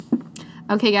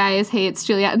Okay, guys. Hey, it's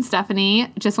Juliet and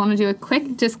Stephanie. Just want to do a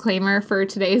quick disclaimer for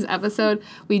today's episode.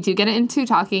 We do get into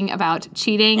talking about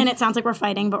cheating. And it sounds like we're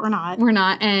fighting, but we're not. We're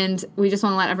not, and we just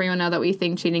want to let everyone know that we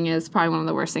think cheating is probably one of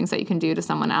the worst things that you can do to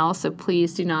someone else, so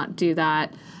please do not do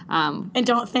that. And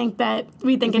don't think that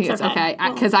we think it's okay.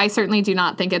 Because I certainly do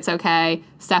not think it's okay.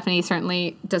 Stephanie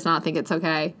certainly does not think it's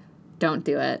okay. Don't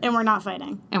do it. And we're not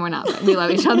fighting. We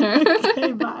love each other.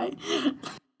 Okay, bye.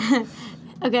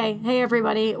 Okay, hey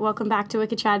everybody, welcome back to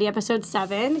Wicked Chatty episode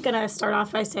 7. Gonna start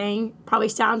off by saying, probably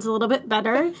sounds a little bit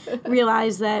better.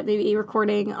 Realize that maybe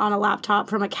recording on a laptop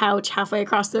from a couch halfway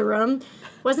across the room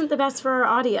wasn't the best for our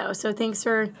audio, so thanks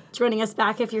for joining us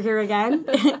back if you're here again.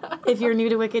 If you're new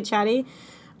to Wicked Chatty,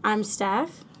 I'm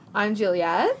Steph. I'm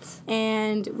Juliet.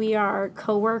 And we are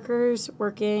co-workers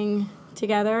working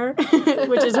together,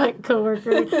 which is what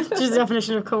co-worker, which is the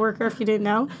definition of co-worker if you didn't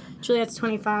know. Juliet's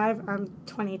 25, I'm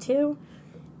 22.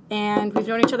 And we've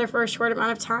known each other for a short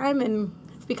amount of time and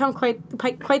have become quite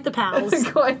the pals.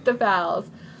 Quite the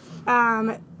pals.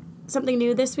 Something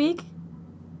new this week.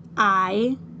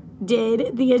 I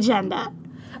did the agenda.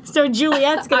 So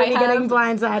Juliet's going to be getting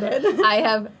blindsided. I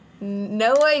have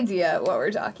no idea what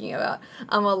we're talking about.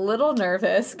 I'm a little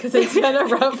nervous because it's been a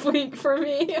rough week for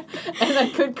me, and I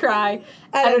could cry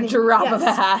at a drop of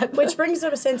a hat. Which brings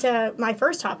us into my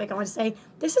first topic. I want to say,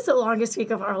 this is the longest week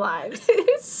of our lives.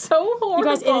 It's so horrible. You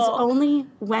guys, it is only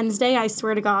Wednesday, I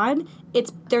swear to God.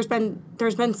 There's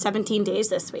been 17 days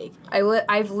this week.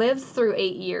 I've lived through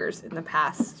 8 years in the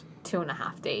past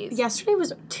 2.5 days. Yesterday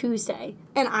was Tuesday,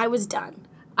 and I was done.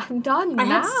 I'm done now. I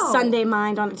had Sunday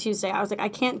mind on a Tuesday. I was like, I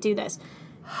can't do this.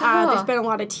 There's been a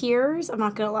lot of tears, I'm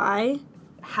not going to lie.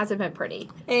 Hasn't been pretty.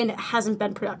 And it hasn't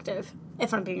been productive,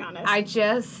 if I'm being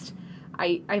honest.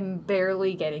 I'm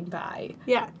barely getting by.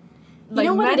 Yeah. Like, you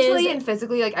know what mentally it is? And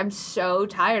physically, like, I'm so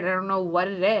tired. I don't know what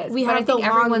it is. We have the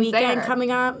long weekend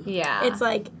coming up. Yeah. It's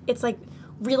like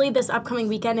really this upcoming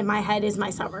weekend in my head is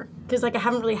my summer. Because, like, I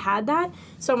haven't really had that.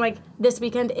 So I'm like, this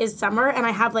weekend is summer. And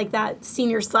I have, like, that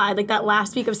senior slide, like, that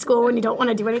last week of school when you don't want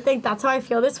to do anything. That's how I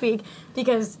feel this week.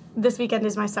 Because this weekend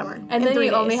is my summer. And then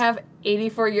you only have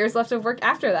 84 years left of work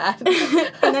after that.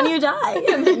 And then you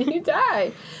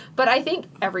die. But I think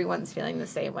everyone's feeling the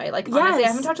same way. Like, honestly, I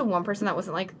haven't talked to one person that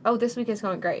wasn't like, oh, this week is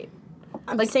going great.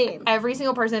 Same. Every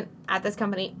single person at this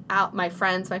company, my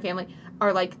friends, my family,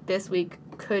 are like, this week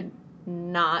could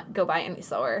not go by any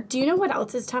slower. Do you know what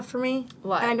else is tough for me?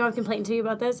 What? And I know I've complained to you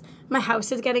about this. My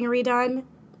house is getting redone.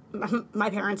 My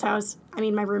parents' house. I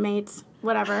mean, my roommates.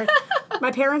 Whatever.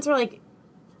 My parents are like,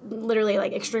 literally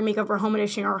like extreme makeover home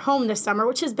edition our home this summer,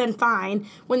 which has been fine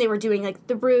when they were doing like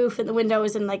the roof and the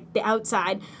windows and like the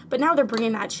outside. But now they're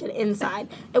bringing that shit inside.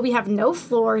 And we have no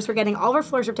floors. We're getting all of our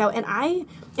floors ripped out. And I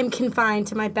am confined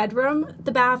to my bedroom,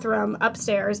 the bathroom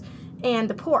upstairs, and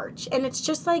the porch. And it's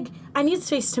just like, I need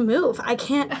space to move. I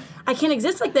can't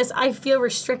exist like this. I feel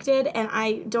restricted and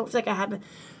I don't feel like I have,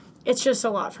 it's just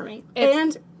a lot for me.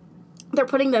 And they're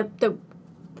putting the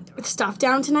stuff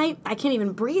down tonight. I can't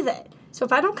even breathe it. So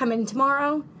if I don't come in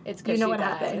tomorrow, you know what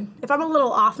happened. If I'm a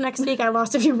little off next week, I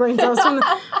lost a few brain cells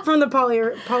from the poly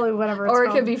whatever it's called. Or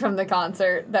it could be from the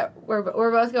concert that we're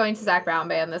both going to Zach Brown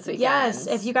Band this weekend. Yes,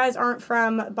 if you guys aren't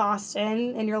from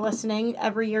Boston and you're listening,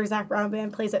 every year Zach Brown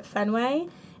Band plays at Fenway.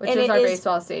 Which is our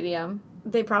baseball stadium.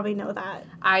 They probably know that.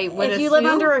 I would If you live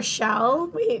under a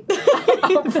shell,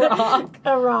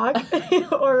 a rock,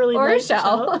 or really or nice a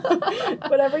shell,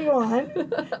 whatever you want,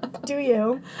 do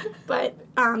you? But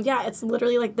yeah, it's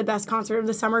literally like the best concert of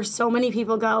the summer. So many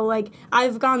people go. Like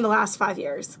I've gone the last 5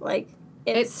 years. Like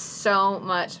it's so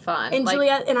much fun. And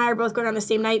Juliet and I are both going on the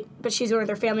same night, but she's going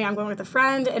with her family. I'm going with a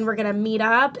friend, and we're gonna meet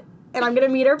up. And I'm going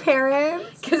to meet her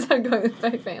parents. Because I'm going with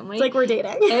my family. It's like we're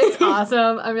dating. It's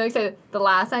awesome. I'm really excited. The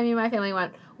last time me and my family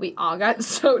went, we all got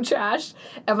so trashed.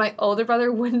 And my older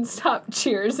brother wouldn't stop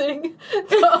cheersing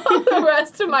the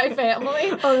rest of my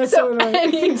family. Oh, that's so annoying.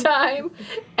 Anytime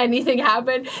anything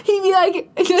happened, he'd be like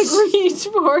reach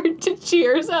forward to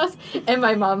cheers us. And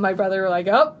my mom and my brother were like,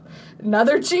 oh,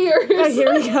 another cheers. Oh,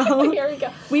 here we go. Here we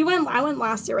go. I went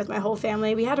last year with my whole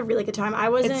family. We had a really good time.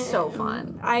 It's so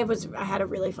fun. I had a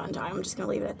really fun time. I'm just gonna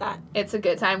leave it at that. It's a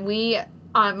good time.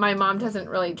 My mom doesn't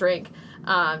really drink,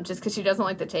 just because she doesn't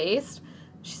like the taste.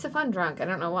 She's a fun drunk. I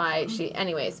don't know why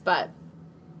but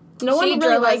no one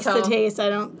really likes the taste.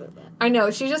 I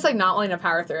know. She's just like not willing to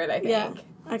power through it. I think. Yeah.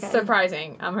 Okay.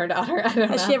 Surprising. I'm her daughter. I don't know.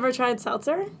 Has she ever tried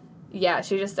seltzer? Yeah,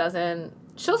 she just doesn't.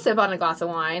 She'll sip on a glass of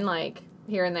wine like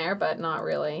here and there, but not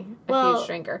really a huge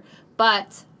drinker.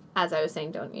 But as I was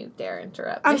saying, don't you dare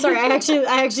interrupt me. I'm sorry. I actually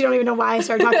don't even know why I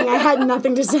started talking. I had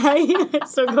nothing to say.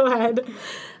 So go ahead.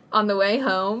 on the way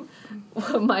home,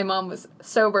 my mom was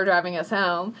sober driving us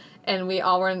home, and we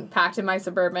all were packed in my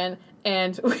Suburban,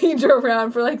 and we drove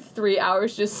around for like 3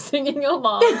 hours just singing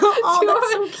along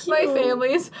that's so my cute.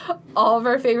 family's, all of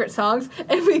our favorite songs,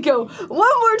 and we go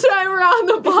one more time around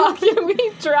the block, and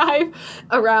we drive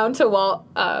around to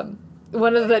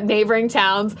one of the neighboring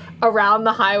towns, around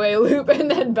the highway loop,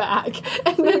 and then back,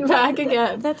 and then back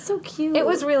again. That's so cute. It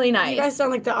was really nice. You guys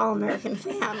sound like the All-American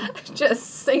fam. Just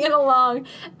singing along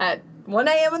at 1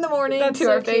 a.m. in the morning to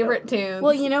our favorite tunes.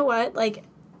 Well, you know what? Like,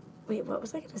 wait, what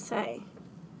was I going to say?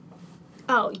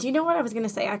 Oh, do you know what I was going to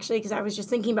say, actually? Because I was just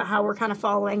thinking about how we're kind of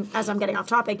following, as I'm getting off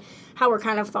topic, how we're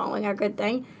kind of following a good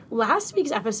thing. Last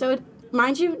week's episode,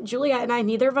 mind you, Julia and I,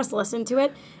 neither of us listened to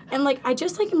it. And, like, I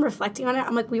just, like, am reflecting on it.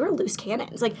 I'm like, we were loose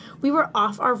cannons. Like, we were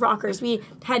off our rockers. We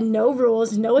had no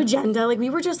rules, no agenda. Like, we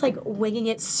were just, like, winging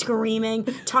it, screaming,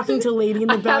 talking to Lady in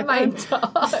the background,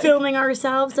 filming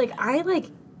ourselves. Like,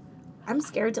 I'm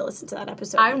scared to listen to that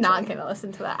episode. I'm not going to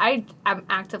listen to that. I'm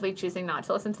actively choosing not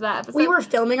to listen to that episode. We were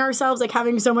filming ourselves, like,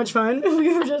 having so much fun.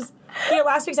 We were just...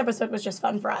 last week's episode was just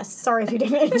fun for us. Sorry if you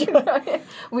didn't enjoy it.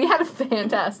 We had a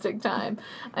fantastic time.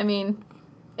 I mean,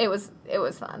 it was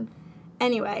fun.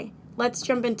 Anyway, let's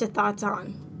jump into thoughts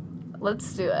on.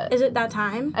 Let's do it. Is it that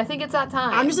time? I think it's that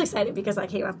time. I'm just excited because I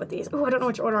came up with these. Ooh, I don't know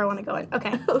which order I want to go in.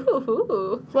 Okay.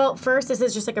 Ooh. Well, first, this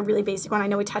is just like a really basic one. I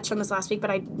know we touched on this last week,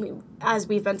 but as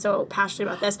we've been so passionate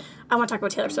about this, I want to talk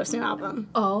about Taylor Swift's new album.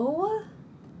 Oh.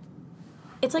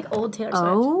 It's like old Taylor Swift.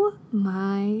 Oh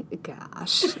my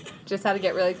gosh. Just had to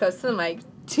get really close to the mic.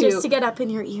 Just to get up in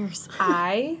your ears.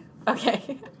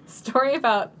 Okay. Story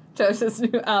about Taylor Swift's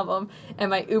new album and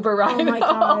my Uber ride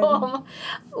God. home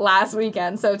last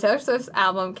weekend. So Taylor Swift's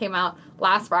album came out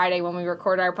last Friday when we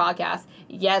recorded our podcast.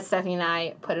 Yes, Stephanie and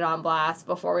I put it on blast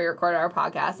before we recorded our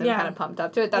podcast and kind of pumped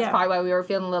up to it. That's probably why we were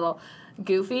feeling a little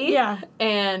goofy. Yeah.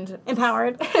 And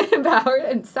empowered.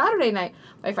 And Saturday night,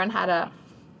 my friend had a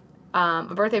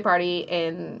birthday party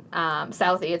in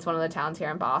Southie. It's one of the towns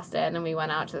here in Boston. And we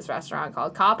went out to this restaurant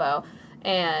called Capo.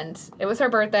 And it was her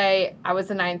birthday. I was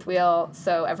the ninth wheel,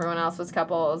 so everyone else was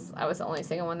couples. I was the only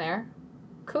single one there.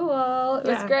 Cool. It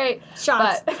was great.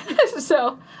 Shots. But,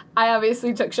 so I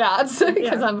obviously took shots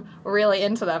because I'm really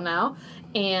into them now.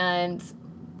 And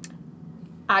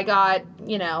I got,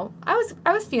 I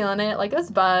was feeling it. Like, I was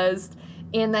buzzed.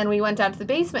 And then we went down to the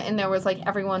basement, and there was, like,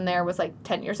 everyone there was, like,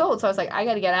 10 years old. So I was like, I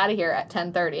got to get out of here at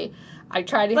 10:30. I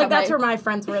tried to that's where my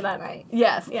friends were that night.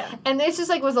 Yes. Yeah. And it's just,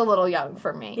 like, was a little young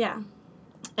for me. Yeah.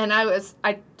 And I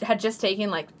had just taken,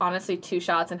 like, honestly 2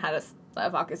 shots and had a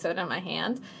vodka soda in my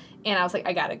hand. And I was like,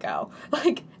 I gotta go.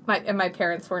 Like, my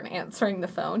parents weren't answering the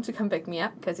phone to come pick me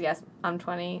up because, yes, I'm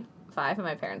 25 and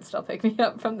my parents still pick me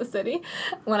up from the city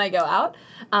when I go out.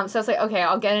 So I was like, okay,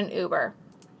 I'll get an Uber.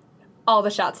 All the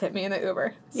shots hit me in the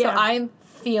Uber. So I'm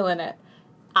feeling it.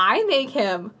 I make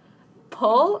him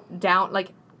pull down,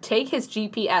 like, take his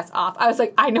GPS off. I was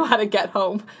like, I know how to get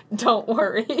home. Don't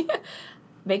worry.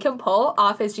 Make him pull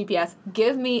off his GPS.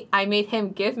 I made him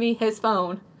give me his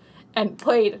phone and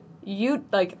played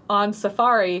on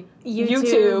Safari,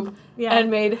 YouTube and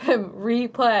made him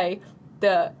replay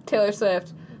the Taylor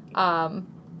Swift, I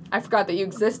Forgot That You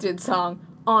Existed song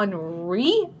on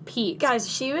repeat. Guys,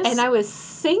 she was... And I was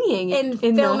singing and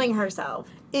filming herself.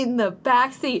 In the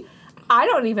backseat. I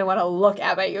don't even want to look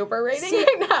at my Uber rating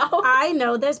right now. I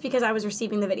know this because I was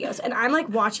receiving the videos. And I'm, like,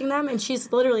 watching them, and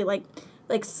she's literally, like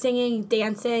singing,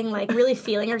 dancing, like, really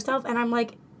feeling herself. And I'm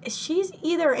like, she's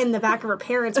either in the back of her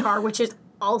parents' car, which is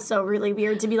also really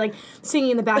weird to be, like,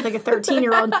 singing in the back like a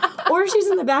 13-year-old, or she's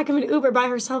in the back of an Uber by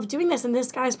herself doing this, and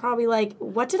this guy's probably like,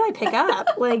 what did I pick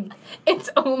up? Like, it's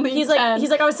only he's like,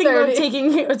 I was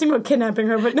thinking about kidnapping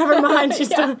her, but never mind. She's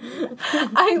still...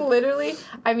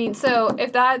 So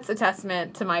if that's a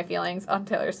testament to my feelings on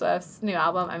Taylor Swift's new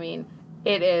album, I mean,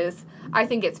 it is. I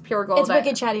think it's pure gold. It's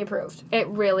Wicked Chatty approved. It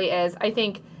really is. I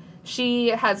think she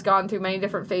has gone through many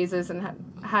different phases and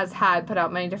has put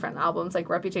out many different albums. Like,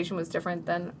 Reputation was different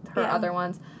than her other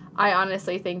ones. I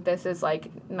honestly think this is, like,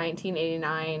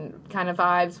 1989 kind of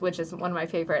vibes, which is one of my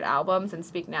favorite albums, and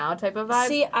Speak Now type of vibes.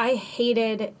 See, I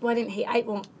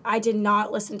did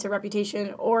not listen to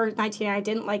Reputation or 1989. I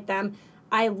didn't like them.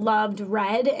 I loved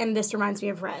Red, and this reminds me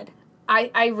of Red.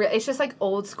 It's just, like,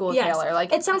 old school Taylor.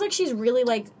 Like, it sounds like she's really,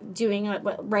 like, doing,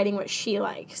 writing what she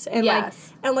likes. And,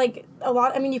 yes. like, a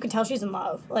lot, I mean, you can tell she's in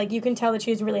love. Like, you can tell that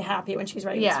she's really happy when she's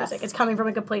writing this music. It's coming from,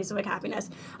 like, a place of, like, happiness.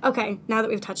 Okay, now that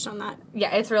we've touched on that.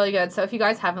 Yeah, it's really good. So if you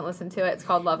guys haven't listened to it, it's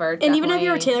called Lover. And even if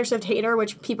you're a Taylor Swift hater,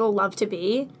 which people love to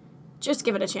be, just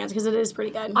give it a chance, because it is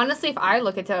pretty good. Honestly, if I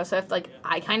look at Taylor Swift, like,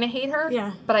 I kind of hate her.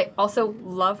 Yeah. But I also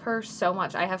love her so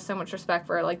much. I have so much respect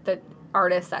for her. Like,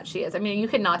 artist that she is. I mean, you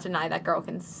could not deny that girl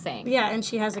can sing. Yeah, and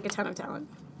she has, like, a ton of talent.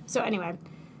 So, anyway.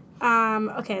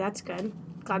 Okay, that's good.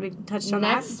 Glad we touched on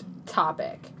that. Next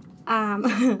topic.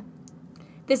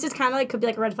 This is kind of, like, could be,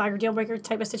 like, a red flag or deal breaker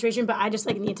type of situation, but I just,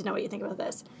 like, need to know what you think about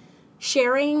this.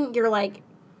 Sharing your, like,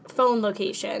 phone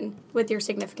location with your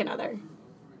significant other.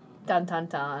 Dun, dun,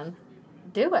 dun.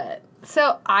 Do it.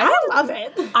 So, I love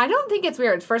it. I don't think it's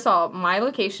weird. First of all, my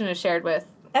location is shared with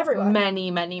everyone.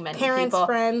 Many Parents, people.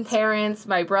 friends. Parents,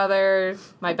 my brother,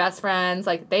 my best friends.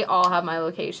 Like, they all have my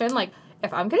location. Like,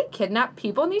 if I'm getting kidnapped,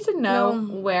 people need to know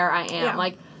where I am. Yeah.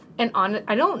 Like, and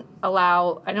I don't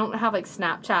have, like,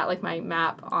 Snapchat, like, my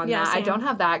map on that. Same. I don't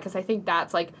have that because I think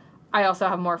that's, like, I also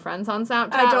have more friends on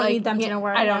Snapchat. I don't need them to know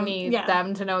where I am. I don't need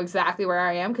them to know exactly where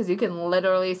I am because you can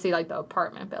literally see, like, the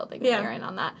apartment building that you're in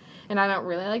on that. And I don't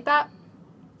really like that.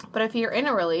 But if you're in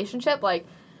a relationship, like,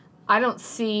 I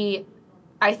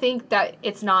think that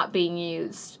it's not being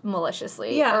used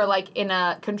maliciously or, like, in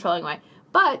a controlling way.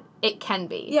 But it can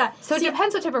be. Yeah. So it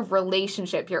depends what type of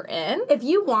relationship you're in. If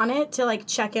you want it to, like,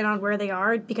 check in on where they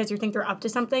are because you think they're up to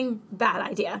something, bad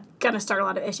idea. Gonna start a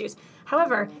lot of issues.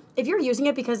 However, if you're using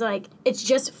it because, like, it's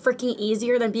just freaking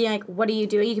easier than being like, what are you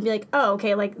doing? You can be like, oh,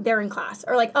 okay, like, they're in class.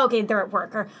 Or, like, oh, okay, they're at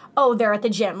work. Or, oh, they're at the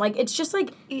gym. Like, it's just,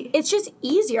 like, it's just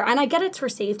easier. And I get it's for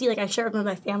safety. Like, I share it with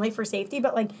my family for safety.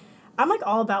 But, like, I'm, like,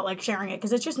 all about, like, sharing it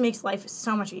because it just makes life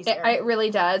so much easier. It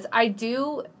really does. I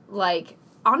do, like,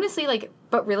 honestly, like,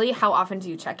 but really, how often do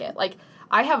you check it? Like,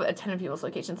 I have a ton of people's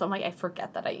locations, so I'm like, I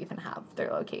forget that I even have their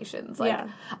locations. Like,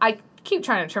 I keep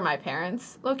trying to turn my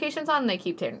parents' locations on, and they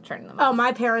keep turning them off. Oh,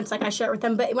 my parents, like, I share it with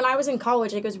them. But when I was in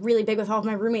college, like, it was really big with all of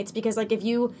my roommates because, like, if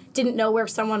you didn't know where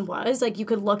someone was, like, you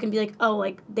could look and be like, oh,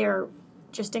 like, they're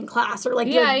just in class. Or, like,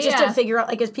 just to figure out,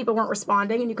 like, if people weren't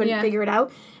responding and you couldn't figure it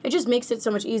out. It just makes it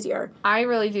so much easier. I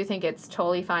really do think it's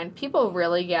totally fine. People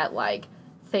really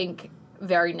think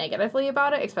very negatively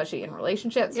about it, especially in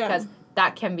relationships, because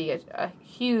that can be a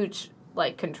huge,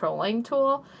 like, controlling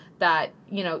tool that,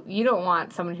 you know, you don't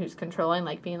want someone who's controlling,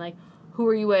 like, being like, who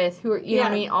are you with? You know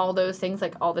what I mean? All those things,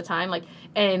 like, all the time. Like,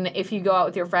 and if you go out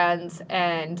with your friends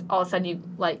and all of a sudden you,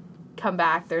 like, come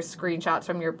back, there's screenshots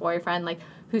from your boyfriend, like,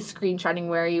 who's screenshotting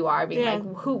where you are, being like,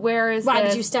 where is Why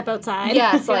this? did you step outside?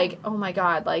 Yes, like, oh my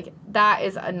God, like, that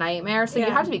is a nightmare. So you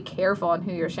have to be careful on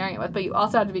who you're sharing it with, but you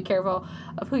also have to be careful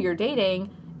of who you're dating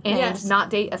and not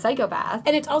date a psychopath.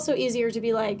 And it's also easier to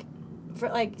be like, for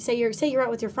like, say you're out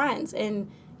with your friends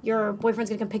and your boyfriend's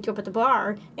gonna come pick you up at the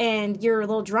bar and you're a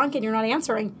little drunk and you're not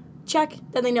answering. Check,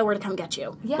 then they know where to come get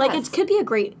you. Yes. Like, it's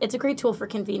a great tool for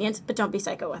convenience, but don't be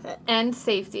psycho with it. And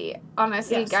safety.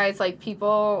 Honestly, guys, like,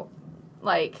 people,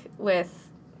 like, with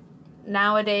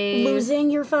nowadays...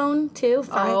 Losing your phone, too.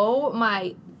 Oh,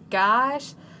 my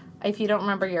gosh. If you don't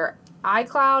remember your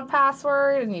iCloud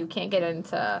password and you can't get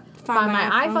into Find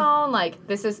My iPhone, like,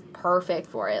 this is perfect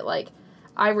for it. Like,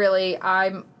 I'm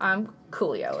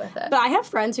coolio with it. But I have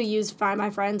friends who use Find My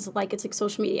Friends like it's, like,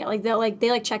 social media. Like,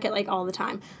 they check it, like, all the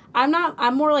time.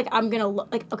 I'm more like, I'm gonna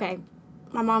look, like, okay,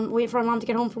 wait for my mom to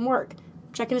get home from work.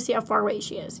 Checking to see how far away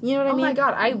she is. You know what I mean? Oh my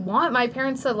God, I want my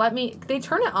parents to they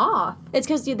turn it off. It's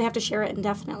because they have to share it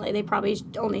indefinitely. They probably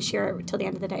only share it till the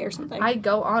end of the day or something. I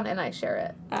go on and I share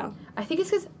it. Oh. I think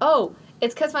it's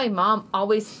because my mom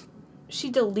she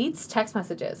deletes text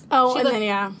messages. Oh,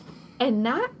 then And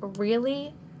that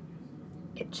really,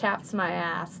 it chaps my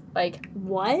ass. Like,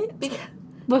 what?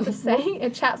 Because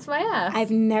it chaps my ass.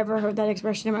 I've never heard that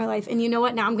expression in my life. And you know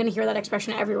what? Now I'm going to hear that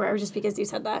expression everywhere just because you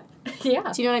said that.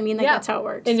 Yeah. Do you know what I mean? Like, that's how it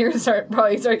works. And you're going to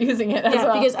probably start using it as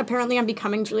well. Yeah, because apparently I'm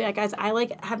becoming Juliet, guys. I,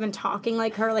 like, have been talking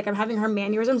like her. Like, I'm having her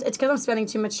mannerisms. It's because I'm spending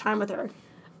too much time with her.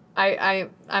 I'm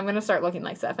going to start looking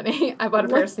like Stephanie. I bought a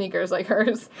pair of sneakers like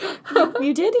hers.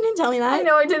 You did? You didn't tell me that. I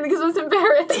know I didn't because I was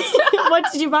embarrassed. What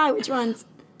did you buy? Which ones?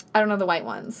 I don't know, the white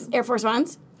ones. Air Force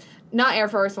Ones? Not Air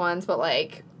Force Ones, but,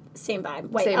 like... Same vibe.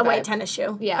 White tennis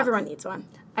shoe. Yeah. Everyone needs one.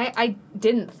 I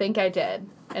didn't think I did.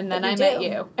 And then I met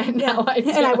you. And now I do.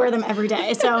 And I wear them every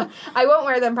day, so... I won't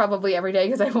wear them probably every day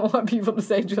because I won't want people to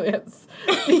say Juliet's...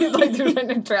 like, they're trying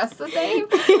to dress the same.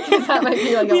 Because that might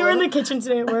be, like, we were in the kitchen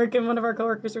today at work, and one of our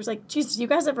coworkers was like, Jesus, do you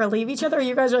guys ever leave each other?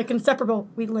 You guys are, like, inseparable.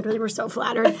 We literally were so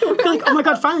flattered. We're like, oh my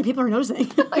God, finally people are noticing.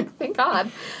 Like, thank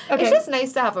God. Okay. It's just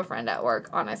nice to have a friend at work,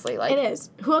 honestly. Like, it is.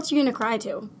 Who else are you going to cry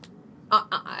to?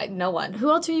 No one.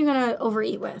 Who else are you going to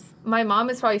overeat with? My mom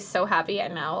is probably so happy I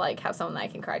now, like, have someone that I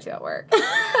can cry to at work.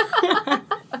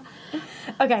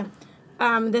 Okay.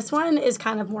 This one is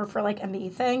kind of more for, like, a me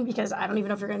thing, because I don't even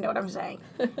know if you're going to know what I'm saying.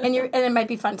 And it might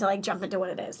be fun to, like, jump into what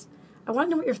it is. I want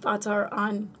to know what your thoughts are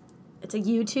on, it's a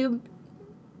YouTube,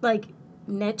 like,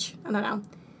 niche, I don't know,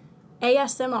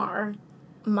 ASMR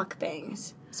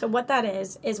mukbangs. So what that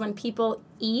is when people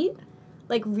eat,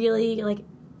 like, really, like,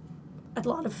 a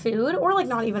lot of food, or, like,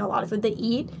 not even a lot of food, they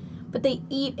eat, but they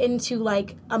eat into,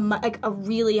 like, a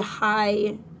really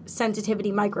high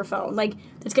sensitivity microphone, like,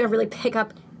 that's going to really pick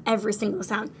up every single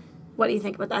sound. What do you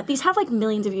think about that? These have, like,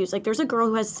 millions of views. Like, there's a girl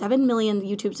who has 7 million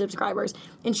YouTube subscribers,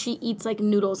 and she eats, like,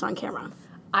 noodles on camera.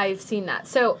 I've seen that.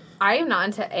 So, I am not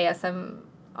into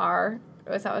ASMR.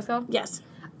 Is that what it's called? Yes.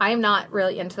 I am not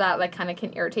really into that. Like, kind of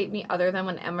can irritate me, other than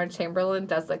when Emma Chamberlain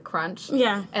does the crunch.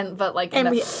 Yeah. But, like, And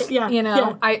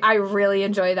I really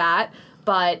enjoy that.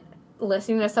 But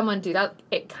listening to someone do that,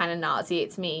 it kind of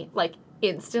nauseates me, like,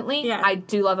 instantly. Yeah. I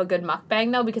do love a good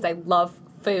mukbang, though, because I love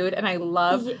food, and I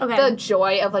love the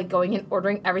joy of, like, going and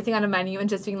ordering everything on a menu and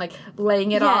just being, like,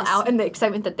 laying it all out, and the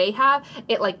excitement that they have.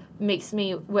 It, like, makes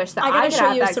me wish that I could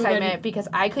have that excitement, because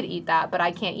I could eat that, but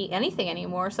I can't eat anything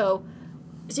anymore, So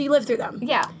you live through them?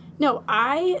 Yeah. No,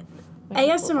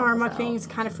 ASMR mukbangs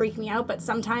kind of freak me out, but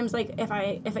sometimes, like,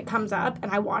 if it comes up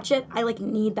and I watch it, I, like,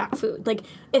 need that food. Like,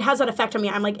 it has that effect on me.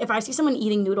 I'm like, if I see someone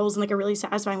eating noodles in, like, a really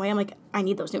satisfying way, I'm like, I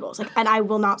need those noodles. Like, and I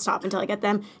will not stop until I get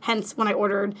them. Hence, when I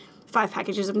ordered 5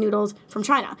 packages of noodles from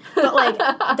China. But, like,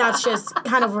 that's just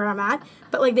kind of where I'm at.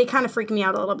 But, like, they kind of freak me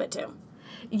out a little bit, too.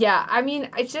 Yeah, I mean,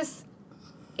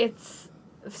 it's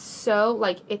so,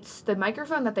 like, it's the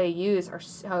microphone that they use are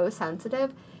so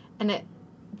sensitive, and it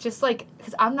just, like,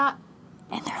 because I'm not...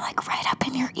 And they're, like, right up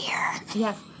in your ear.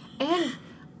 Yes. And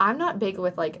I'm not big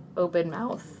with, like, open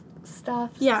mouth stuff.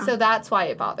 Yeah. So that's why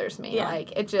it bothers me. Yeah.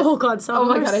 Like, it just... Oh, God, some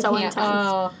of them are so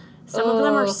intense. Some of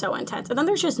them are so intense. And then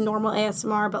there's just normal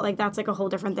ASMR, but, like, that's, like, a whole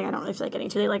different thing I don't really feel like getting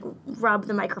to. They, like, rub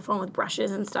the microphone with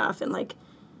brushes and stuff, and, like...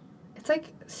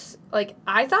 It's, like,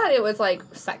 I thought it was, like,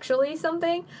 sexually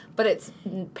something, but it's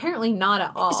apparently not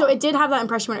at all. So it did have that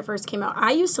impression when it first came out.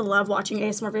 I used to love watching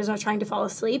ASMR videos when I was trying to fall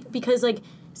asleep, because, like,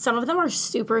 some of them are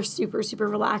super, super, super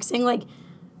relaxing. Like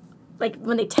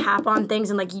when they tap on things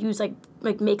and, like, use, like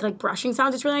make, like, brushing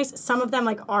sounds, it's really nice. Some of them,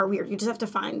 like, are weird. You just have to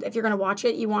find, if you're going to watch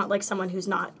it, you want, like, someone who's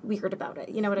not weird about it.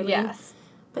 You know what I mean? Yes.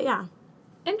 But, yeah.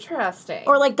 Interesting.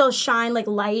 Or, like, they'll shine, like,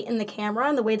 light in the camera,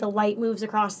 and the way the light moves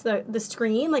across the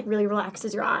screen, like, really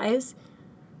relaxes your eyes.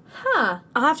 Huh.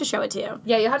 I'll have to show it to you.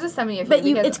 Yeah, you'll have to send me a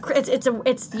few. But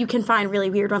it's you can find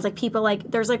really weird ones. Like, people, like,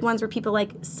 there's, like, ones where people,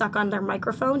 like, suck on their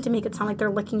microphone to make it sound like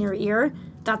they're licking your ear.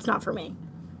 That's not for me.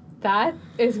 That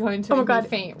is going to make me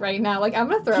faint right now. Like, I'm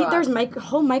going to throw up. There's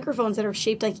whole microphones that are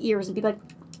shaped like ears, and people,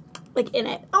 like, in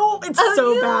it. Oh, it's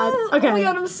so bad. Okay. Oh my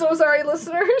God, I'm so sorry,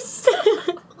 listeners.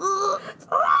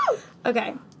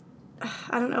 Okay.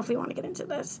 I don't know if we want to get into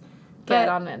this. Get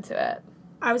on into it.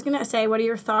 I was going to say, what are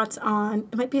your thoughts on...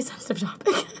 It might be a sensitive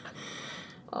topic.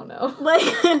 Oh, no.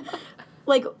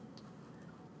 Like,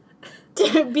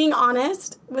 being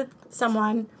honest with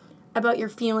someone about your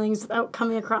feelings without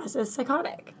coming across as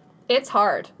psychotic. It's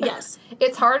hard. Yes.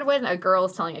 It's hard when a girl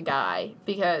is telling a guy,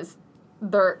 because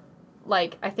they're,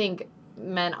 like, I think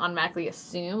men automatically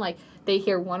assume, like, they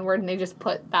hear one word and they just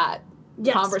put that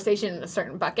conversation in a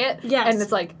certain bucket. Yes. And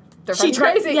it's like... They're fucking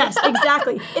crazy. Yes,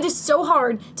 exactly. It is so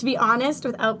hard to be honest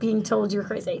without being told you're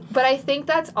crazy. But I think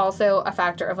that's also a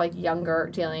factor of, like,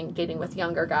 dating with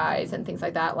younger guys and things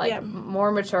like that. Like,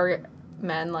 more mature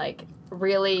men, like,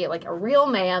 really, like, a real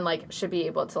man, like, should be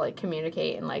able to, like,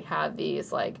 communicate and, like, have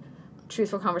these, like,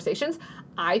 truthful conversations.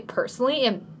 I personally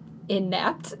am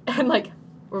inept, and, like,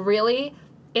 really,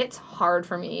 it's hard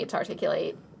for me to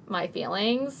articulate my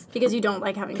feelings. Because you don't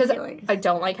like having feelings. I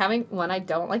don't like having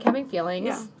feelings.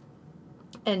 Yeah.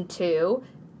 And 2,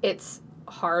 it's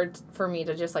hard for me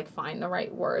to just, like, find the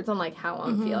right words on, like, how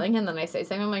I'm feeling, and then I say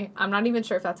something, I'm like, I'm not even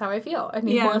sure if that's how I feel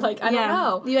anymore. Like, I don't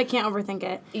know. I can't overthink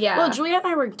it. Yeah. Well, Juliet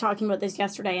and I were talking about this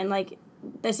yesterday, and, like,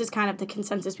 this is kind of the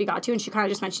consensus we got to, and she kind of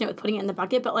just mentioned it with putting it in the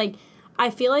bucket, but, like, I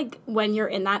feel like when you're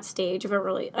in that stage of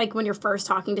like, when you're first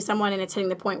talking to someone and it's hitting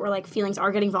the point where, like, feelings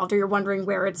are getting involved or you're wondering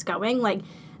where it's going, like,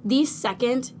 the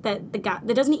second that the guy,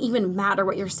 that doesn't even matter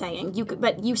what you're saying,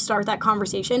 but you start that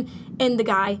conversation and the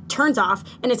guy turns off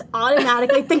and is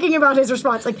automatically thinking about his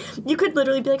response. Like, you could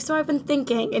literally be like, so I've been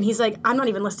thinking, and he's like, I'm not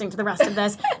even listening to the rest of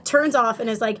this, turns off and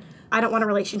is like, I don't want a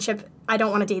relationship, I don't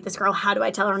want to date this girl, how do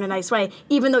I tell her in a nice way?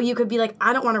 Even though you could be like,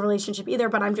 I don't want a relationship either,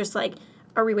 but I'm just like,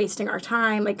 are we wasting our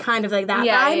time? Like, kind of like that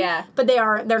vibe. Yeah. But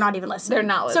they're not even listening. They're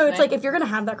not listening. So it's like, if you're going to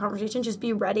have that conversation, just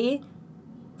be ready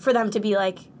for them to be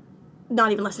like,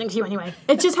 not even listening to you anyway.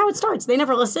 It's just how it starts. They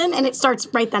never listen, and it starts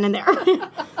right then and there.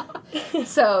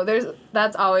 So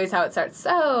that's always how it starts.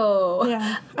 So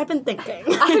yeah, I've been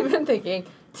thinking.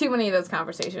 Too many of those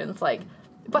conversations, like,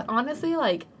 but honestly,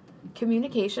 like,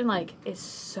 communication, like, is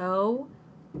so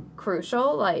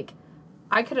crucial. Like,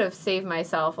 I could have saved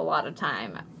myself a lot of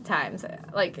time times,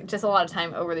 like, just a lot of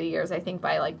time over the years, I think,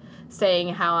 by, like,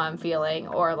 saying how I'm feeling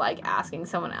or, like, asking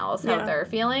someone else how they're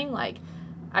feeling. Like,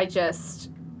 it's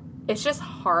just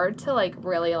hard to, like,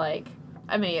 really, like,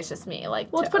 I mean, it's just me,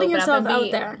 like, well, to it's putting open yourself up and out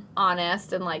be there.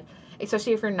 honest and, like,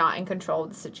 especially if you're not in control of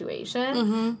the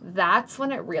situation, that's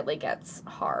when it really gets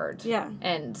hard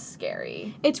and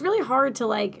scary. It's really hard to,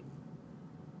 like,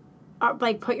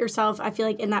 put yourself, I feel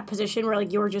like, in that position where,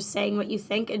 like, you're just saying what you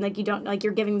think and, like, you don't, like,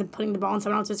 you're putting the ball in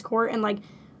someone else's court and, like,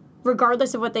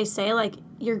 regardless of what they say, like,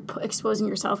 you're exposing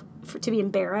yourself to be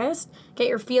embarrassed, get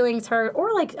your feelings hurt,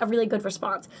 or, like, a really good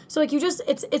response. So, like,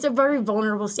 it's a very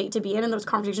vulnerable state to be in, and those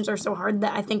conversations are so hard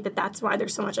that I think that's why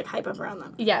there's so much, like, hype up around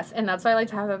them. Yes, and that's why I like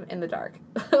to have them in the dark.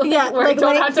 Yeah, where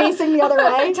like facing the other way.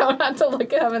 I don't have to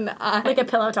look at them in the eye. Like a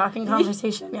pillow talking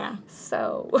conversation, yeah.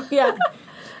 So. Yeah.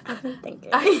 I've been thinking.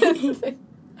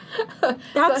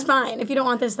 That's fine. If you don't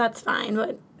want this, that's fine,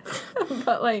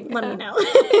 but like, let me know.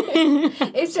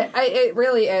 It's just, it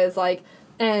really is, like,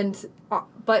 and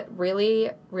but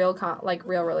really real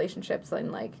relationships,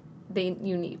 and, like,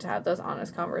 you need to have those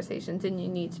honest conversations, and you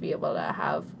need to be able to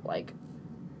have, like,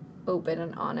 open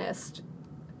and honest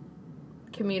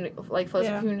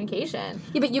communication.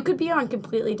 Yeah, but you could be on a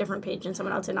completely different page than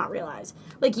someone else and not realize.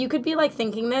 Like, you could be, like,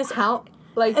 thinking this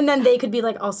like, and then they could be,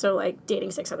 like, also, like,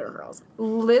 dating 6 other girls.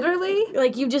 Literally,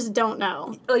 like, you just don't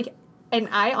know. Like, and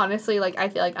I honestly, like, I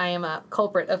feel like I am a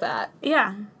culprit of that.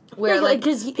 Yeah. Where, like,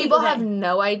 people have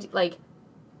no idea, like,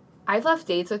 I've left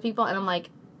dates with people, and I'm like,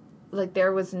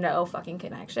 there was no fucking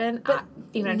connection, but,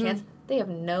 even a chance. They have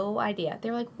no idea.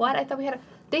 They're like, what? I thought we had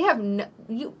they have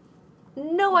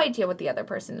no idea what the other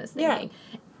person is thinking.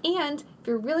 Yeah. And if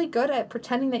you're really good at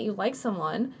pretending that you like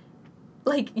someone,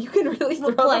 like, you can really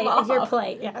throw them off. If you're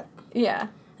polite, yeah. Yeah.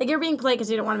 Like, you're being polite because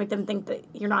you don't want to make them think that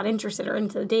you're not interested or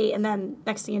into the date, and then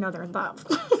next thing you know, they're in love.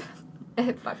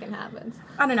 It fucking happens.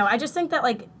 I don't know. I just think that,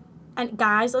 like, and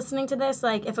guys listening to this,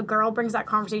 like, if a girl brings that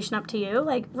conversation up to you,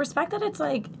 like, respect that it's,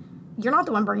 like, you're not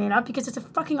the one bringing it up because it's a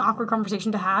fucking awkward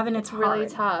conversation to have, and it's really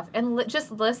tough. And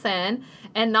just listen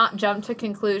and not jump to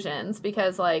conclusions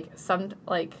because, like, and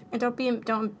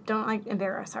don't like,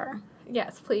 embarrass her.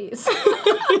 Yes, please.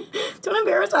 Don't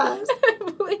embarrass us.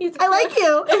 Please. I like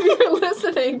you. If you're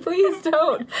listening, please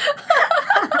don't.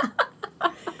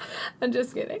 I'm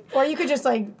just kidding. Or you could just,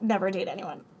 like, never date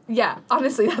anyone. Yeah,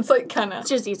 honestly, that's, like, kind of... It's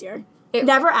just easier.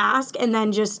 Never ask and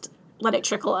then just let it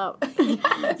trickle out.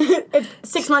 Yes. It's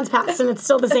 6 months pass and it's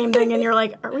still the same thing and you're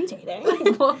like, are we dating?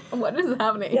 Like, well, what is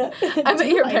happening? Yeah. I met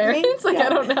your parents? Like, I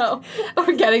don't know.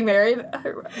 We're getting married.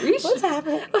 What's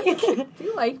happening? Like, do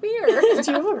you like me or...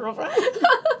 Do you have a girlfriend?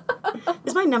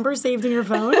 Is my number saved in your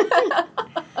phone?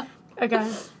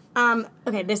 Okay.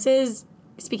 Okay, this is,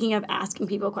 speaking of asking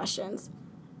people questions,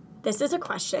 this is a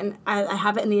question, I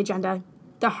have it in the agenda,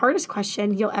 the hardest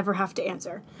question you'll ever have to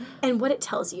answer, and what it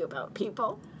tells you about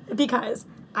people. Because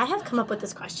I have come up with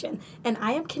this question, and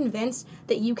I am convinced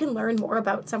that you can learn more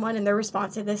about someone and their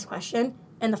response to this question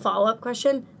and the follow-up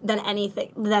question than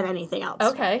anything else.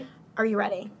 Okay. Are you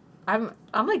ready? I'm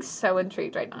like so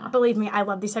intrigued right now. Believe me, I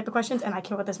love these type of questions, and I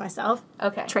came up with this myself.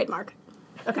 Okay. Trademark.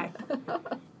 Okay.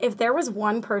 If there was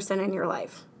one person in your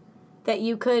life that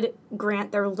you could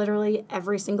grant their literally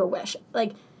every single wish,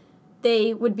 like,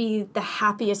 they would be the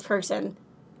happiest person.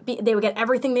 They would get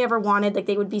everything they ever wanted. Like,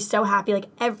 they would be so happy. Like,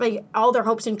 all their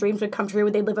hopes and dreams would come true.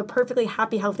 They'd live a perfectly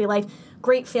happy, healthy life.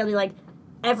 Great family. Like,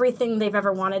 everything they've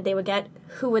ever wanted, they would get.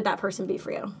 Who would that person be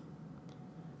for you?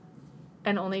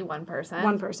 And only one person?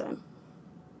 One person.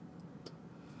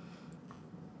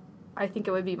 I think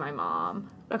it would be my mom.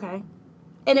 Okay.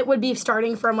 And it would be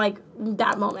starting from, like,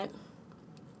 that moment,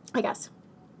 I guess.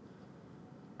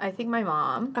 I think my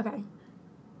mom. Okay.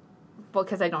 Well,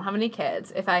 because I don't have any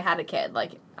kids. If I had a kid,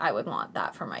 like, I would want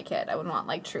that for my kid. I would want,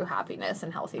 like, true happiness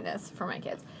and healthiness for my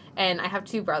kids. And I have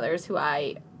 2 brothers who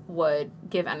I would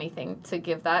give anything to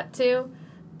give that to,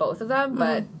 both of them,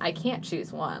 but I can't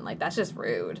choose one. Like, that's just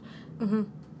rude. Mm-hmm.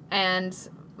 And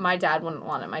my dad wouldn't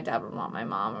want it. My dad would want my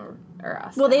mom or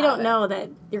us. Well, they don't know that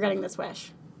you're getting this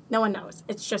wish. No one knows.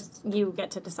 It's just you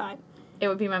get to decide. It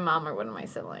would be my mom or one of my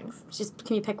siblings.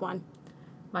 Can you pick one?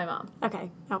 My mom. Okay,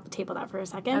 I'll table that for a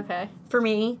second. Okay. For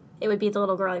me, it would be the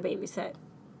little girl I babysit.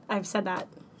 I've said that.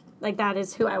 Like, that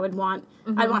is who I would want.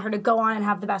 Mm-hmm. I'd want her to go on and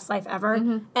have the best life ever.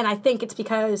 Mm-hmm. And I think it's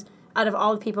because out of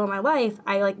all the people in my life,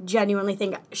 I, like, genuinely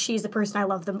think she's the person I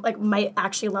love might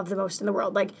actually love the most in the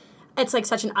world. Like, it's, like,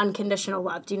 such an unconditional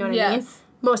love. Do you know what I mean?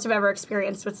 Most I've ever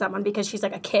experienced with someone, because she's,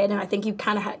 like, a kid, and I think you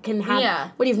kind of can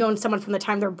have, when you've known someone from the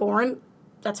time they're born,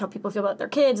 that's how people feel about their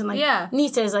kids, and, like,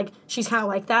 nieces, like, she's kind of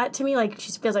like that to me, like,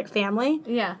 she feels like family.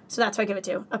 Yeah. So that's who I give it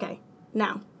to. Okay,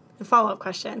 now, the follow-up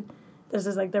question. This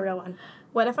is like the real one.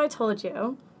 What if I told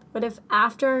you, what if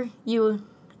after you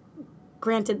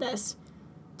granted this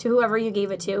to whoever you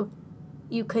gave it to,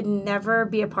 you could never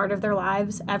be a part of their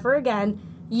lives ever again?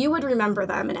 You would remember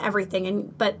them and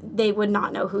everything, but they would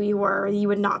not know who you were. You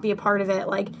would not be a part of it.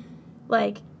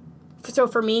 So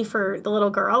for me, for the little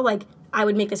girl, like, I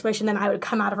would make this wish and then I would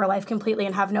come out of her life completely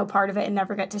and have no part of it and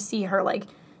never get to see her, like,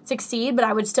 succeed, but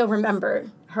I would still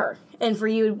remember her. And for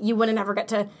you, you wouldn't ever get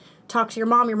to talk to your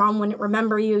mom. Your mom wouldn't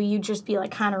remember you. You'd just be,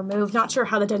 like, kind of removed. Not sure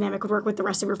how the dynamic would work with the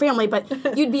rest of your family, but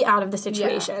you'd be out of the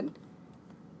situation.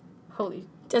 Yeah. Holy.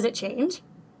 Does it change?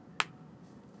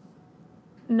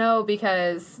 No,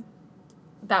 because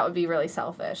that would be really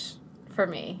selfish for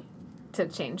me to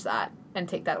change that and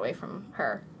take that away from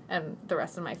her and the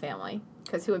rest of my family.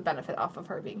 Because who would benefit off of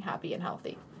her being happy and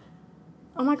healthy?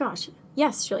 Oh my gosh.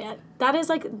 Yes, Juliet. That is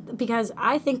like, because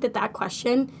I think that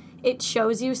question, it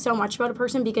shows you so much about a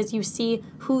person because you see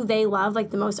who they love,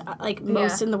 like the most,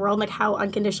 most in the world, like how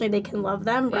unconditionally they can love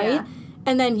them, right? Yeah.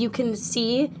 And then you can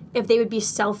see if they would be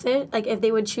selfish, like if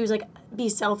they would choose, like, be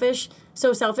selfish,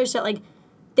 so selfish that, like,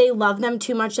 they love them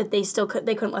too much that they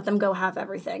couldn't let them go have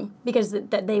everything because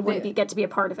that they wouldn't get to be a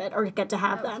part of it or get to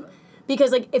have them.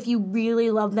 Because, like, if you really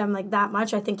love them, like, that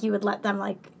much, I think you would let them,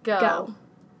 like, go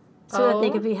so that they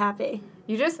could be happy.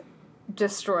 You just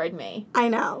destroyed me. I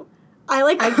know.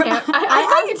 I can't.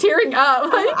 I'm like tearing up.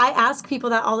 I ask people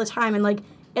that all the time, and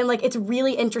it's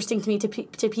really interesting to me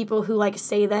to people who, like,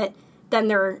 say that then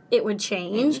it would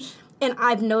change. And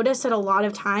I've noticed that a lot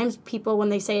of times people, when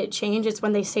they say it changed, it's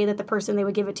when they say that the person they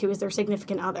would give it to is their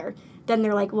significant other. Then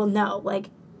they're like, well, no,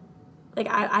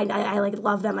 I like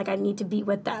love them, like I need to be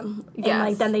with them. Yes. And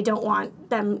like then they don't want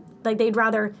them, like they'd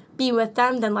rather be with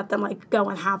them than let them like go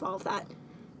and have all of that.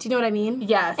 Do you know what I mean?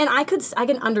 Yes. And I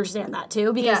can understand that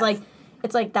too because like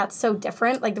it's like that's so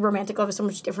different. Like the romantic love is so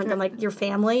much different than like your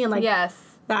family and like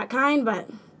that kind, but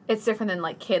it's different than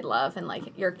like kid love and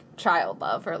like your child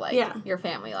love or like your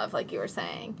family love, like you were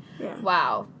saying. Yeah.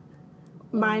 Wow.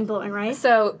 Mind blowing, right?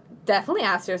 So definitely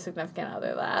ask your significant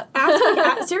other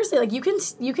that. Seriously, like you can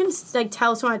like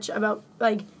tell so much about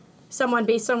like someone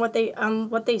based on what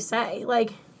they say.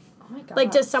 Like, oh my God.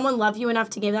 Like, does someone love you enough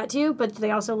to give that to you, but do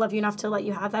they also love you enough to let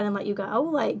you have that and let you go?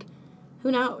 Like,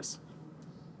 who knows?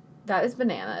 That is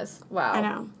bananas. Wow. I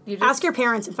know. Ask your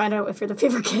parents and find out if you're the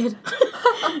favorite kid.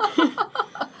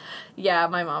 Yeah,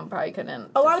 my mom probably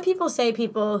couldn't. A lot of people say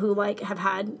people who like have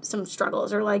had some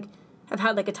struggles or like have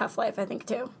had like a tough life, I think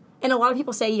too. And a lot of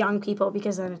people say young people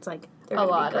because then it's like they're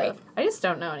going to be great. I just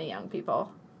don't know any young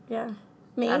people. Yeah.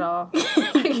 Me? At all.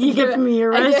 You give me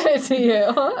your I give it to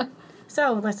you.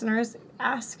 So, listeners,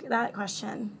 ask that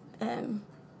question and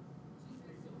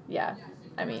yeah,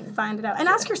 I mean, find it out. And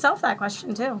ask yourself that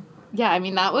question too. Yeah, I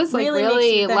mean, that was like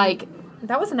really like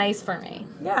that was nice for me.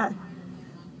 Yeah.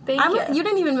 Thank you. You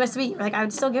didn't even miss a beat. Like I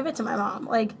would still give it to my mom.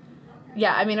 Like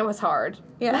yeah, I mean, it was hard.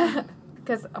 Yeah.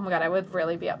 Because, oh my God, I would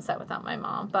really be upset without my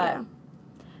mom. But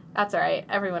that's all right.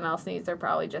 Everyone else needs her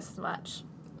probably just as much.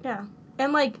 Yeah.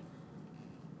 And, like,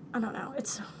 I don't know.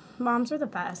 Moms are the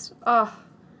best. Oh.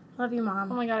 Love you,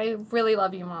 Mom. Oh my God, I really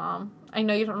love you, Mom. I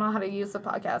know you don't know how to use the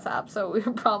podcast app, so we're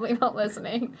probably not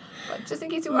listening. But just in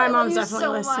case you are, my mom's definitely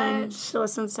so listening. Much. She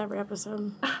listens to every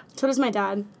episode. So does my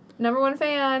dad. #1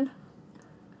 fan.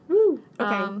 Woo.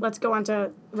 Okay, let's go on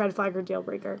to red flag or deal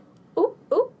breaker. Ooh.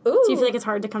 Do you feel like it's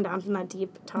hard to come down from that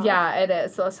deep talk? Yeah, it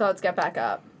is. So let's get back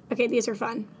up. Okay, these are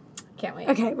fun. Can't wait.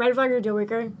 Okay, red flag or deal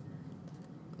breaker.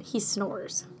 He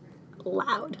snores.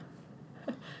 Loud.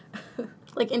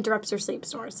 Like interrupts your sleep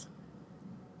snores.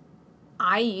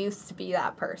 I used to be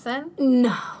that person.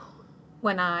 No.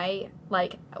 When I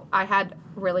had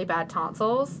really bad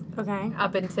tonsils. Okay.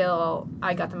 Up until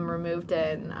I got them removed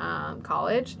in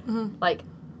college. Mm-hmm. Like,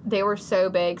 they were so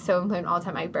big, so inflamed all the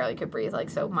time, I barely could breathe.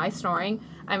 Like, so my snoring,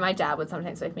 and my dad would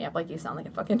sometimes wake me up, like, you sound like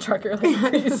a fucking trucker. Like,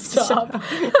 please stop.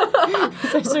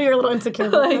 So you're a little insecure.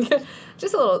 Like,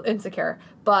 just a little insecure.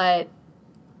 But,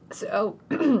 so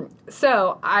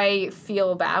I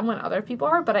feel bad when other people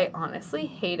are, but I honestly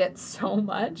hate it so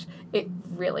much. It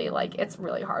really, like, it's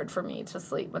really hard for me to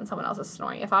sleep when someone else is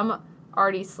snoring. If I'm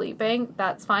already sleeping,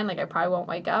 that's fine. Like, I probably won't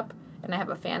wake up, and I have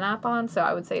a fan app on, so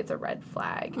I would say it's a red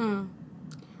flag.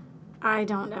 I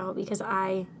don't know, because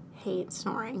I hate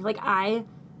snoring. Like, I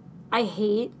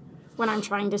hate when I'm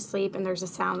trying to sleep and there's a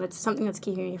sound that's something that's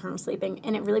keeping me from sleeping,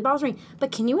 and it really bothers me.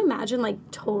 But can you imagine,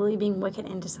 like, totally being wicked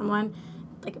into someone,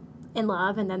 like, in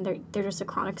love, and then they're just a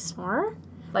chronic snorer?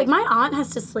 Like, my aunt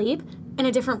has to sleep in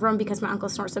a different room because my uncle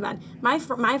snores so bad. My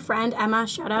friend, Emma,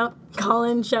 shout out.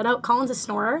 Colin's a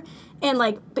snorer, and,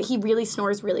 like, but he really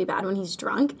snores really bad when he's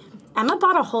drunk. Emma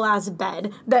bought a whole ass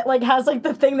bed that like has like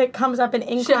the thing that comes up in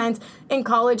inclines in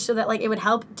college so that like it would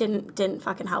help. Didn't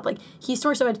fucking help. Like he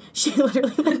snores so bad, she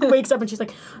literally like wakes up and she's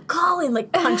like, Colin,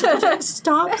 like punches him. She's like,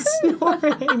 stop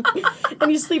snoring.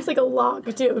 And he sleeps like a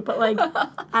log too. But like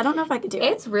I don't know if I could do it.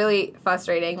 It's really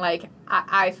frustrating. Like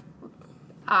I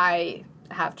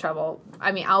have trouble.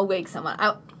 I mean, I'll wake someone.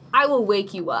 I will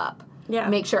wake you up. Yeah.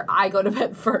 Make sure I go to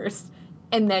bed first,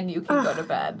 and then you can go to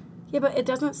bed. Yeah, but it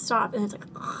doesn't stop, and it's like,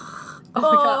 oh my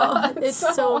God, it's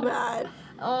so bad.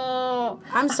 Oh,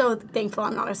 I'm so thankful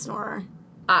I'm not a snorer.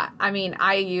 I mean,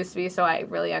 I used to be, so I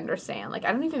really understand. Like,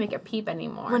 I don't even make a peep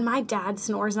anymore. When my dad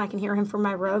snores and I can hear him from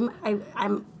my room,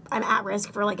 I'm at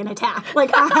risk for like an attack.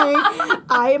 Like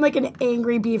I am like an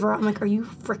angry beaver. I'm like, are you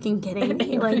freaking kidding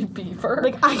me? Angry Like beaver.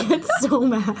 Like I get so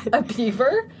mad. A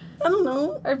beaver? I don't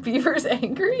know. Are beavers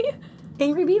angry?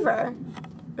 Angry Beaver.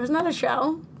 Wasn't that a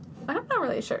show? I'm not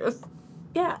really sure. It was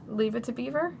Yeah. Leave It to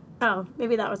Beaver? Oh,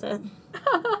 maybe that was it.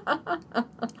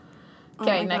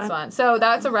 Okay, next one. So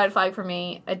that's a red flag for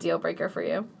me. A deal breaker for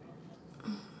you.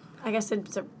 I guess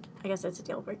it's a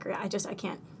deal breaker. I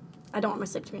can't. I don't want my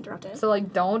sleep to be interrupted. So,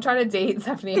 like, don't try to date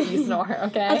Stephanie if you snore,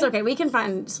 okay? That's okay. We can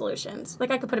find solutions.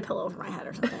 Like, I could put a pillow over my head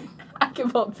or something. I can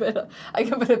put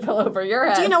a pillow over your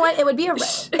head. Do you know what? It would be a red...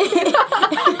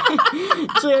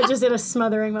 Julia just did a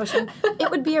smothering motion.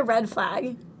 It would be a red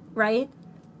flag, right?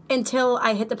 Until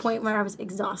I hit the point where I was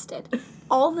exhausted.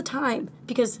 All the time.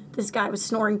 Because this guy was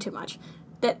snoring too much.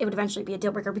 That it would eventually be a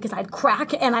deal breaker because I'd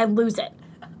crack and I'd lose it.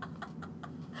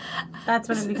 That's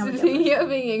when it becomes. Speaking of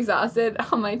being exhausted,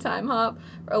 on my time hop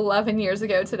 11 years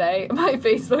ago today, my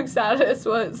Facebook status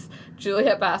was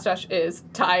Juliet Bastash is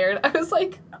tired. I was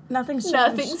like, nothing's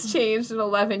changed in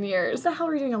 11 years. What the hell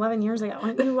were you doing 11 years ago?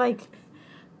 Weren't you like?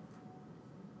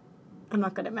 I'm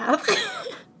not good at math.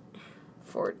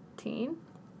 14.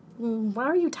 Why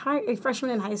are you tired? A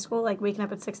freshman in high school, like waking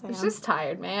up at 6 a.m. It's just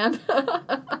tired, man.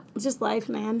 It's just life,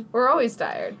 man. We're always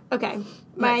tired. Okay,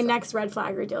 my next red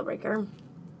flag or deal breaker.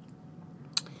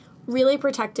 Really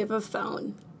protective of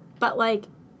phone, but like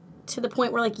to the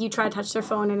point where like you try to touch their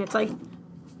phone and it's like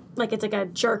it's like a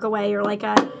jerk away or like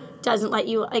a doesn't let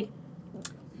you like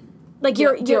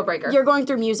you're deal breaker. You're going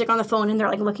through music on the phone and they're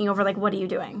like looking over like what are you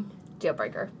doing? Deal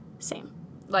breaker. Same.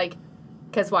 Like,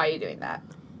 because why are you doing that?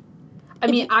 I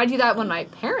mean, I do that when my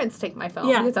parents take my phone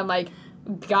because I'm like,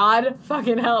 God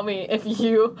fucking help me if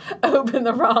you open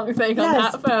the wrong thing on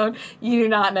that phone. You do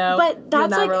not know. But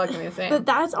that's you'll never look at me the same. But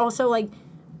that's also like,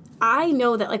 I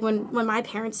know that like when my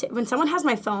parents, when someone has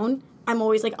my phone, I'm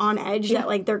always like on edge that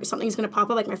like something's gonna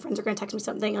pop up, like my friends are gonna text me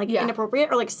something like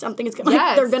inappropriate or like something is gonna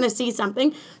like they're gonna see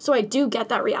something. So I do get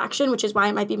that reaction, which is why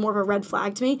it might be more of a red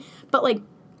flag to me. But like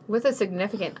with a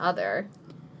significant other,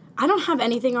 I don't have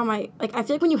anything on my like. I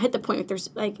feel like when you hit the point, like, there's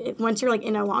like once you're like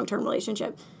in a long-term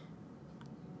relationship,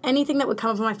 anything that would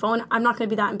come up on my phone, I'm not going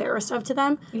to be that embarrassed of to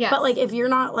them. Yes. But like if you're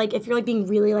not like if you're like being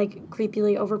really like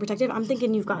creepily overprotective, I'm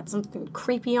thinking you've got something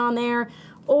creepy on there,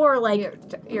 or like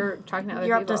you're talking to other people.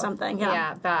 You're up to something. Yeah.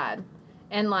 Yeah, bad.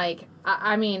 And like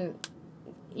I mean,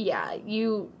 yeah,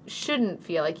 you shouldn't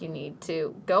feel like you need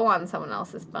to go on someone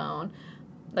else's phone,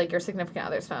 like your significant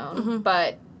other's phone,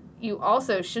 but you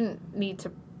also shouldn't need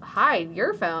to hide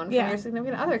your phone from your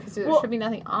significant other because there should be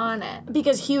nothing on it.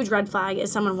 Because huge red flag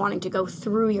is someone wanting to go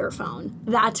through your phone.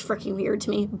 That's freaking weird to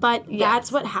me. But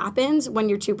that's what happens when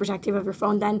you're too protective of your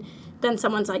phone. Then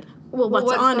someone's like, well,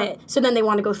 what's on it? So then they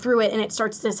want to go through it and it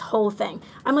starts this whole thing.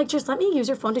 I'm like, just let me use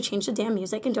your phone to change the damn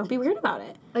music and don't be weird about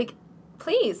it. Like,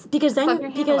 please. Because then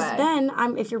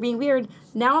if you're being weird,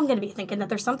 now I'm going to be thinking that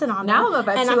there's something on there. Now I'm up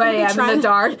at 2 a.m. in the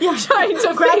dark trying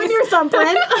to grabbing your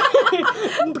thumbprint,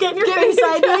 getting your face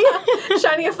sideways,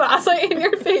 shining a flashlight in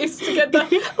your face to get the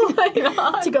light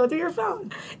on. To go through your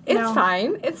phone. It's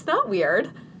fine. It's not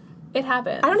weird. It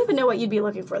happens. I don't even know what you'd be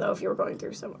looking for, though, if you were going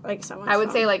through someone's I would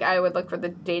phone. say, like, I would look for the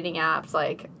dating apps,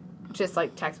 like, just,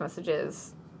 like, text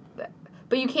messages.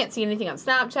 But you can't see anything on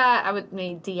Snapchat. I would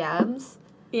make DMs.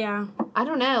 Yeah. I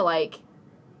don't know, like,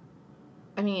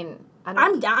 I mean,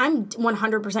 I'm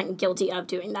 100% guilty of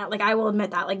doing that. Like, I will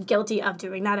admit that. Like, guilty of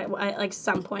doing that at like,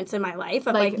 some points in my life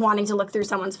of, like, wanting to look through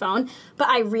someone's phone. But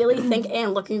I really think,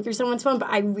 and looking through someone's phone, but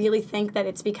I really think that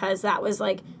it's because that was,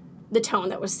 like, the tone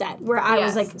that was set. Where I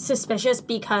was, like, suspicious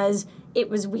because it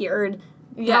was weird.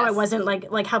 Yes. How I wasn't,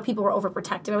 like, how people were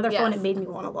overprotective of their phone. It made me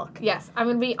want to look. Yes. I'm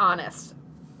going to be honest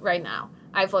right now.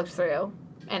 I've looked through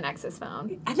an ex's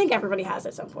phone. I think everybody has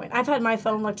at some point. I've had my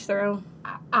phone looked through.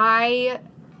 I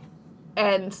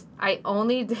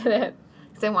only did it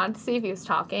because I wanted to see if he was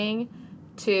talking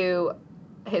to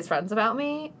his friends about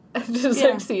me, just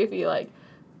like see if he like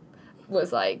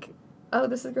was like oh,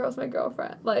 this girl's my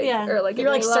girlfriend. Like, yeah. or like, you're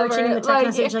like searching in the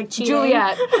text message, like cheating.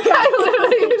 Juliet. I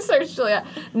literally searched Juliet.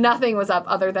 Nothing was up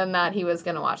other than that he was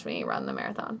going to watch me run the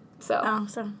marathon. So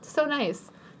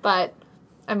nice. But,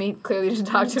 I mean, clearly you should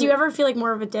talk to me. Do you ever feel like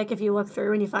more of a dick if you look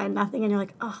through and you find nothing and you're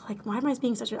like, oh, like, why am I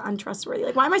being such an untrustworthy?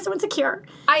 Like, why am I so insecure?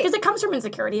 Because it comes from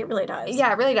insecurity. It really does.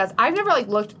 Yeah, it really does. I've never, like,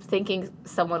 looked thinking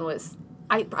someone was...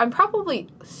 I'm probably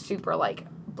super, like,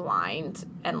 blind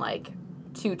and, like,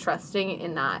 too trusting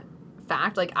in that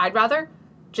fact. Like, I'd rather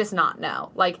just not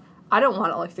know. Like, I don't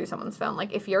want to look through someone's phone.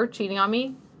 Like, if you're cheating on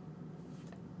me,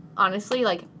 honestly,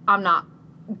 like, I'm not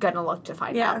gonna look to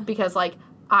find out. Because, like,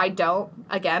 I don't,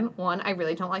 again, one, I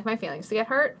really don't like my feelings to get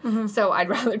hurt. Mm-hmm. So I'd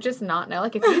rather just not know.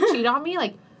 Like, if you cheat on me,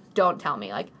 like, don't tell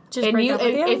me. Like, just break up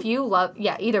with you? If you love,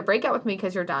 either break up with me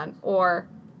because you're done or,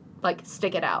 like,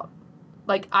 stick it out.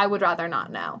 Like, I would rather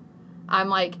not know. I'm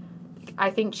like,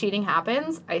 I think cheating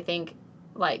happens. I think,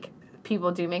 like,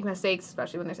 people do make mistakes,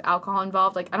 especially when there's alcohol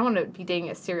involved. Like, I don't want to be dating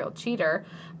a serial cheater,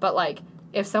 but, like,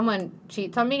 if someone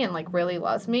cheats on me and, like, really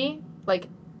loves me, like,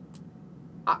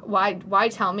 why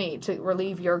tell me to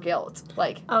relieve your guilt?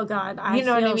 Like, oh God, you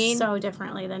know what I mean? So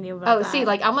differently than you about that. See,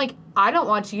 like, I'm like, I don't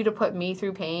want you to put me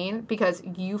through pain because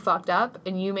you fucked up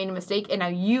and you made a mistake and now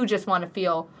you just want to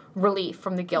feel relief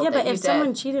from the guilt that you did. Yeah, but if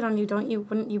someone cheated on you,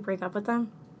 wouldn't you break up with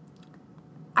them?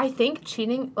 I think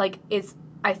cheating, like,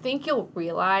 I think you'll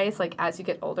realize, like, as you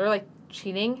get older, like,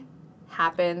 cheating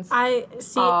happens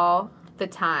all the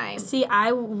time. See,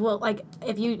 I will, like,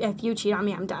 if you cheat on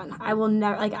me, I'm done. I will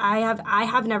never, like, I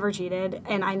have never cheated,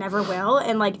 and I never will,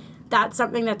 and, like, that's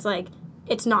something that's, like,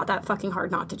 it's not that fucking hard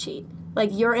not to cheat. Like,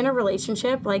 you're in a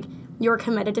relationship, like, you're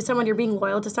committed to someone, you're being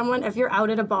loyal to someone. If you're out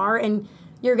at a bar and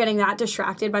you're getting that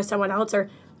distracted by someone else, or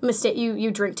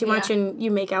you drink too much and you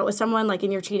make out with someone, like,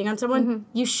 and you're cheating on someone,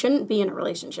 you shouldn't be in a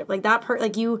relationship. Like,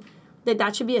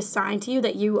 that should be a sign to you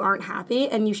that you aren't happy,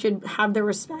 and you should have the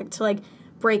respect to, like,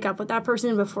 break up with that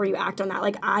person before you act on that.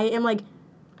 Like, I am, like,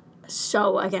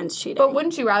 so against cheating. But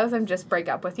wouldn't you rather them just break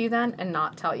up with you then and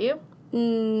not tell you?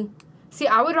 See,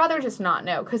 I would rather just not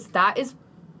know, because that is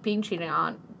being cheated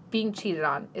on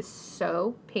is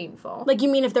so painful. Like, you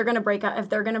mean if they're gonna break up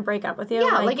with you?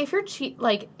 Yeah, like if you're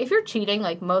cheating,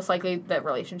 like, most likely the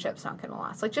relationship's not gonna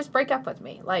last. Like, just break up with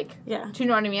me. Like, yeah. Do you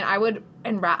know what I mean? I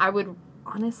would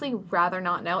honestly rather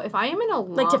not know. If I am in a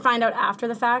like, to find out after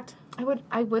the fact?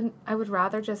 I would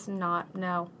rather just not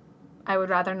know. I would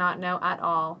rather not know at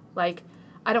all. Like,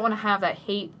 I don't want to have that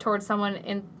hate towards someone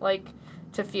in, like,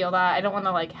 to feel that. I don't want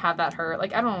to, like, have that hurt.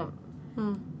 Like, I don't,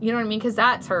 you know what I mean? Because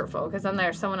that's hurtful. Because then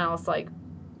there's someone else, like,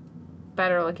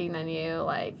 better looking than you,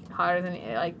 like, hotter than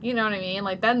you, like, you know what I mean?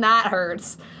 Like, then that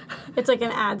hurts. It's like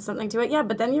an add something to it. Yeah,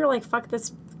 but then you're like, fuck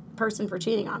this person for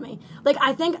cheating on me. Like,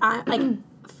 I think I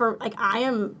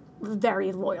am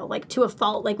very loyal, like, to a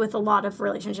fault, like, with a lot of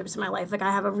relationships in my life. Like,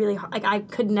 I have a really, like, I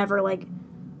could never, like,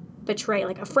 betray,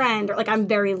 like, a friend, or, like, I'm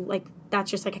very, like, that's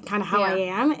just, like, kind of how I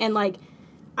am. And, like,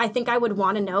 I think I would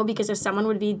want to know, because if someone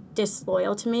would be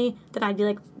disloyal to me, then I'd be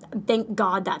like, thank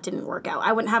God that didn't work out.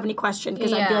 I wouldn't have any question,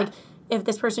 because I'd be like, if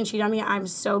this person cheated on me, I'm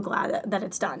so glad that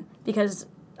it's done, because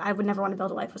I would never want to build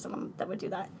a life with someone that would do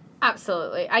that.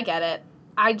 Absolutely. I get it.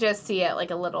 I just see it, like,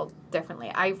 a little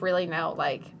differently. I really know,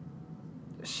 like,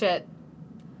 shit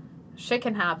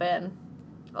can happen.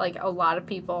 Like, a lot of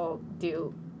people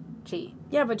do cheat.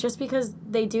 Yeah, but just because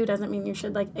they do doesn't mean you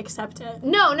should, like, accept it.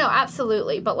 No,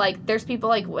 absolutely. But, like, there's people,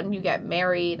 like, when you get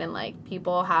married and, like,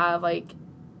 people have, like,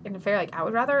 an affair, like, I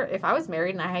would rather, if I was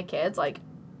married and I had kids, like,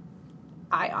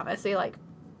 I honestly, like,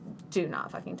 do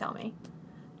not fucking tell me.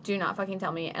 Do not fucking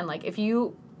tell me. And, like,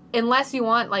 unless you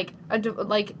want, like,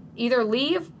 either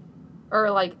leave or,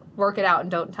 like, work it out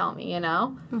and don't tell me, you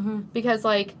know? Mm-hmm. Because,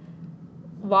 like,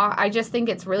 I just think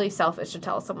it's really selfish to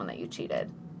tell someone that you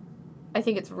cheated. I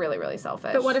think it's really, really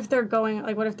selfish. But what if they're going,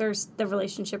 like, what if there's the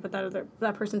relationship with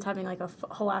that person's having, like, a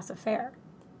whole ass affair?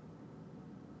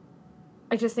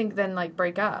 I just think then, like,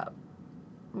 break up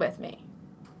with me.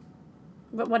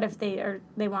 But what if they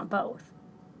want both?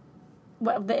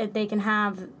 What if they can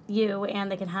have you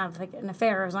and they can have, like, an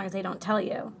affair as long as they don't tell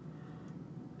you?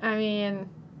 I mean,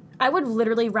 I would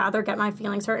literally rather get my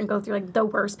feelings hurt and go through, like, the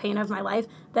worst pain of my life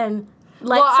than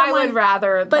someone, I would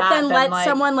rather but that then than, let like,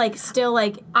 someone, like, still,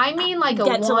 like, I mean, like, a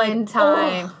one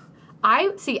time.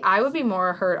 I would be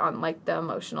more hurt on, like, the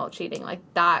emotional cheating. Like,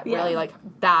 that really, like,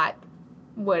 that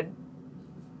would,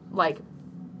 like,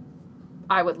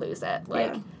 I would lose it.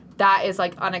 Like, that is,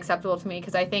 like, unacceptable to me,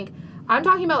 because I think I'm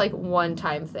talking about, like,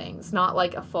 one-time things, not,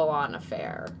 like, a full-on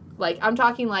affair. Like, I'm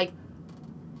talking, like,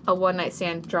 a one-night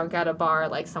stand drunk at a bar,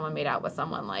 like, someone made out with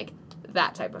someone, like,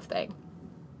 that type of thing.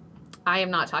 I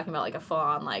am not talking about, like, a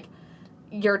full-on, like,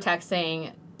 you're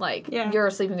texting, like, you're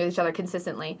sleeping with each other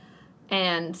consistently.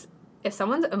 And if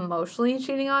someone's emotionally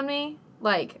cheating on me,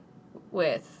 like,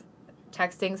 with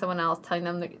texting someone else, telling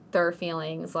them their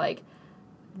feelings, like,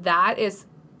 that is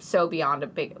so beyond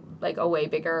a way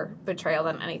bigger betrayal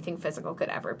than anything physical could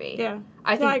ever be. Yeah.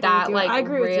 I think that, like, I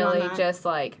agree really with you on that. just,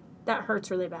 like... That hurts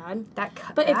really bad.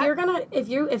 But if you're gonna... If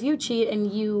you cheat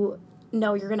and you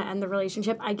know you're gonna end the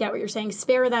relationship, I get what you're saying.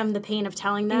 Spare them the pain of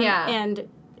telling them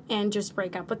and just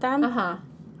break up with them. Uh-huh.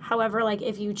 However, like,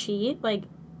 if you cheat, like,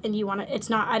 and you want to... It's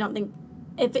not... I don't think...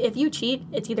 If you cheat,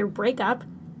 it's either break up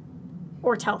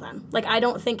or tell them. Like, I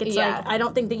don't think it's like... I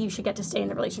don't think that you should get to stay in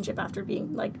the relationship after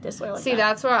being, like, disloyal like that.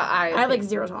 That's where I have, like,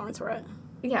 zero tolerance for it.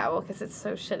 Yeah, well, because it's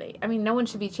so shitty. I mean, no one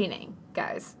should be cheating,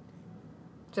 guys.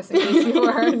 Just in case you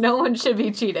were. No one should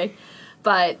be cheating.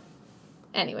 But,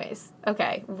 anyways.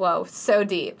 Okay. Whoa. So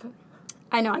deep.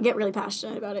 I know. I get really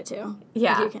passionate about it, too.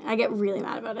 Yeah. I get really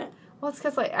mad about it. Well, it's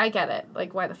because, like, I get it.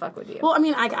 Like, why the fuck would you? Well, I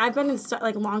mean, I've been in,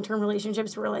 like, long-term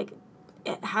relationships where, like,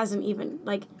 it hasn't even,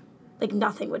 like,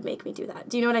 nothing would make me do that.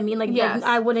 Do you know what I mean? Like, yes.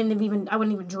 I wouldn't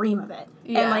even dream of it.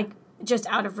 Yeah. And, like, just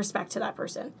out of respect to that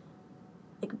person.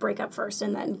 Like, break up first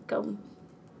and then go...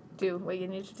 Do what you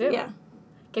need to do. Yeah.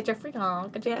 Get your freak on.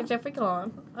 Get your freak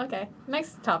on. Okay.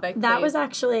 Next topic, That please. was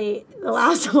actually the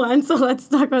last one, so let's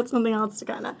talk about something else to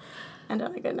kind of end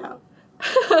on a good note.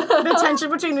 The tension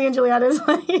between me and Juliette is,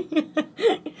 like,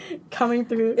 coming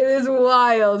through. It is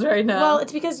wild right now. Well,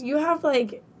 it's because you have,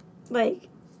 like, I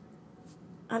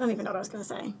don't even know what I was going to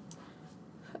say.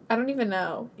 I don't even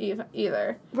know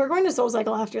either. We're going to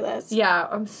SoulCycle after this. Yeah,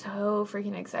 I'm so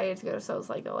freaking excited to go to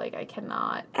SoulCycle. Like, I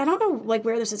cannot. I don't know, like,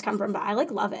 where this has come from, but I,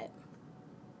 like, love it.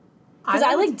 Because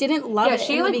I didn't love it. Yeah,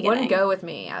 she, like, wouldn't go with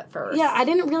me at first. Yeah, I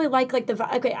didn't really like the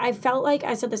vibe. Okay, I felt like,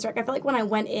 I said this, Rick, I felt like when I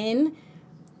went in,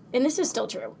 and this is still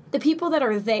true, the people that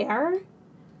are there...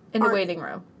 In the waiting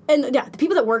room. And, yeah, the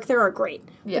people that work there are great.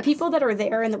 Yes. The people that are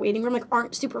there in the waiting room, like,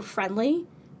 aren't super friendly.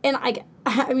 And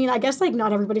I mean, I guess, like,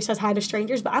 not everybody says hi to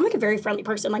strangers, but I'm, like, a very friendly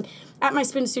person. Like, at my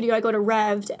spin studio, I go to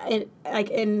Rev'd,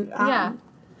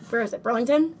 where is it,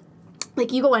 Burlington?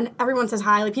 Like, you go in, everyone says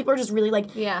hi. Like, people are just really, like,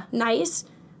 nice.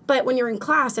 But when you're in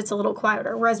class, it's a little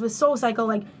quieter. Whereas with SoulCycle,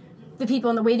 like, the people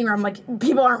in the waiting room, like,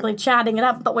 people aren't really chatting it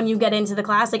up. But when you get into the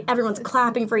class, like, everyone's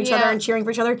clapping for each other and cheering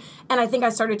for each other. And I think I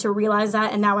started to realize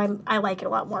that, and now I like it a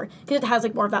lot more. Because it has,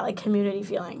 like, more of that, like, community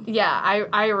feeling. Yeah,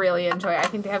 I really enjoy it. I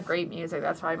think they have great music.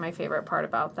 That's probably my favorite part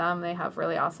about them. They have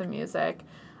really awesome music.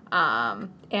 And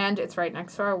it's right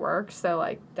next to our work, so,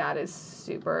 like, that is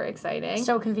super exciting.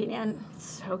 So convenient.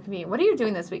 So convenient. What are you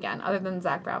doing this weekend, other than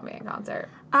Zach Brown Band concert?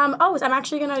 I'm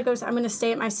actually going to I'm going to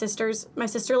stay at my sister's. My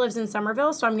sister lives in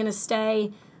Somerville, so I'm going to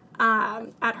stay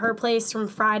at her place from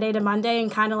Friday to Monday and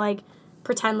kind of, like,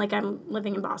 pretend like I'm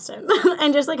living in Boston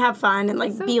and just, like, have fun and,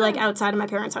 like, be, like, outside of my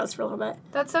parents' house for a little bit.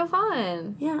 That's so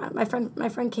fun. Yeah, my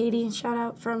friend Katie, shout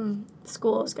out from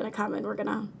school, is going to come, and we're going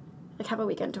to, like, have a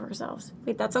weekend to ourselves.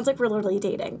 Wait, that sounds like we're literally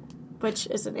dating, which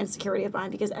is an insecurity of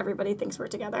mine because everybody thinks we're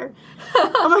together.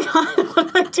 Oh my God,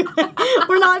 what am I doing?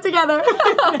 We're not together.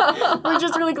 We're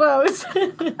just really close.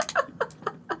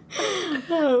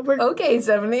 Okay,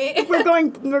 Stephanie.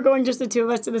 We're going just the two of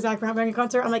us to the Zach Brown Band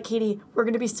concert. I'm like, Katie, we're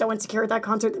going to be so insecure at that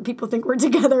concert that people think we're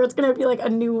together. It's going to be, like, a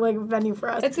new, like, venue for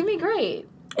us. It's going to be great.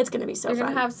 It's going to be so fun. You're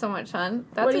going to have so much fun.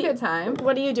 That's a good time.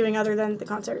 What are you doing other than the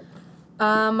concert?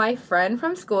 My friend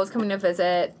from school is coming to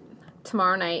visit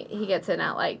tomorrow night. He gets in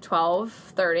at, like,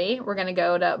 12:30. We're going to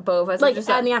go to Bova's. Like,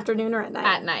 in the afternoon or at night?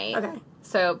 At night. Okay.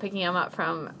 So, picking him up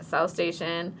from South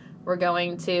Station, we're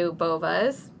going to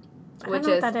Bova's, which I don't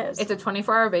know what that is. It's a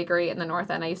 24-hour bakery in the North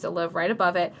End. I used to live right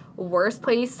above it. Worst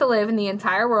place to live in the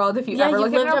entire world if you ever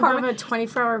look at an apartment. Above a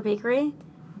 24-hour bakery?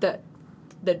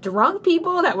 The drunk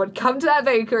people that would come to that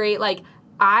bakery, like,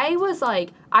 I was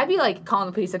like, I'd be like calling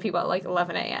the police at people at like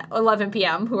 11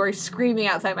 p.m. who are screaming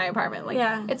outside my apartment. Like,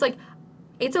 it's like,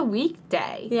 it's a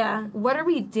weekday. Yeah. What are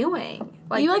we doing?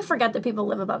 Like, you, like, forget that people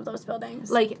live above those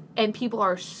buildings. Like, and people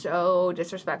are so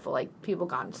disrespectful. Like, people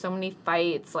got in so many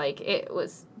fights. Like, it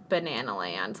was banana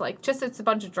land. Like, just, it's a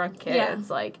bunch of drunk kids. Yeah.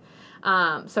 Like,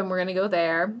 so we're going to go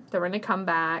there. Then we're going to come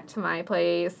back to my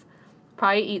place,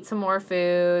 probably eat some more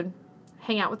food,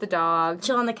 hang out with the dog.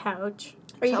 Chill on the couch.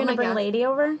 Are you going to bring Lady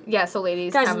over? Yeah, so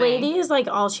Lady's coming. Guys, Lady is, like,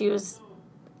 all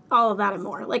of that and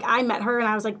more. Like, I met her, and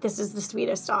I was like, this is the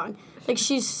sweetest dog. Like,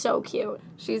 she's so cute.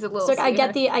 She's a little So, like,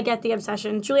 I get the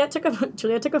obsession. Juliette took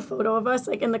a photo of us,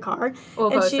 like, in the car.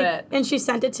 We'll post it. And she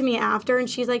sent it to me after, and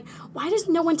she's like, why does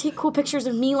no one take cool pictures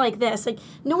of me like this? Like,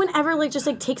 no one ever, like, just,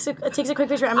 like, takes a quick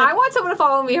picture. I'm like, I want someone to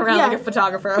follow me around like a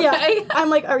photographer, okay? Yeah.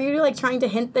 I'm like, are you, like, trying to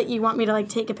hint that you want me to, like,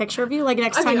 take a picture of you? Like,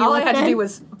 next time you all look I had good? to do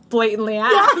was blatantly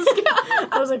ask.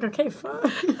 I was like, okay, fine.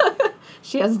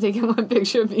 She hasn't taken one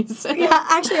picture of me since. Yeah,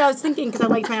 actually, I was thinking, because I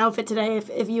liked my outfit today,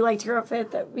 if you liked your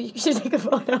outfit, that we should take a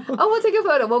photo. Oh, we'll take a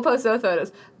photo. We'll post those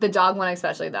photos. The dog one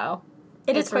especially, though.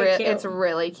 It's quite cute. It's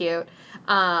really cute.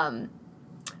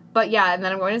 But yeah, and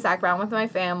then I'm going to Zach Brown with my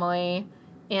family,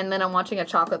 and then I'm watching a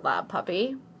Chocolate Lab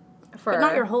puppy. But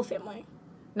not your whole family.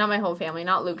 Not my whole family.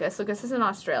 Not Lucas. Lucas is in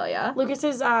Australia. Lucas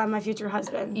is my future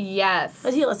husband. Yes.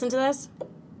 Does he listen to this?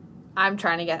 I'm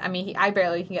trying to get. I mean, I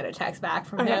barely can get a text back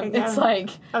from him. Yeah. It's like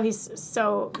he's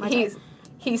so.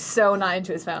 He's so not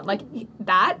into his phone. Like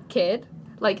that kid.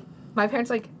 Like my parents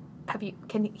like.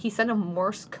 Can he send a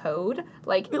Morse code?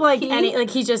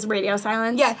 He's just radio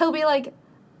silence. Yeah, he'll be like,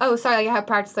 oh, sorry, I have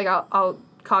practice. Like I'll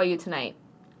call you tonight.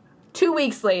 2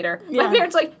 weeks later, my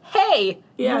parents like, hey,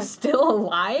 you're still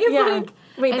alive. Yeah. Like,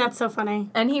 Wait, that's so funny.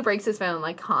 And he breaks his phone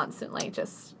like constantly.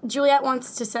 Just Juliet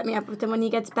wants to set me up with him when he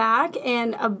gets back,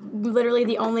 and literally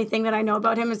the only thing that I know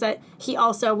about him is that he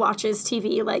also watches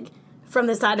TV like from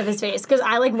the side of his face, because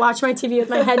I like watch my TV with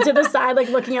my head to the side, like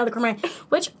looking out the corner of my eye,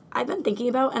 which I've been thinking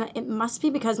about, and it must be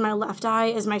because my left eye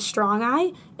is my strong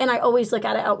eye, and I always look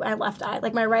at it out my left eye.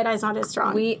 Like my right eye's not as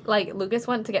strong. Lucas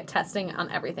went to get testing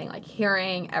on everything, like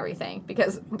hearing, everything,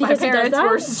 because my parents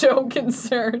were so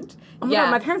concerned. Oh my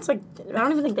God, my parents, like, I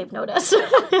don't even think they've noticed.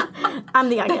 I'm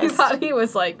the youngest. I thought he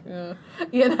was like,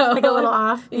 like a little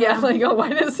off. Yeah, like, oh, why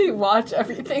does he watch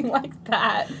everything like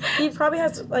that? He probably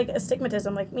has like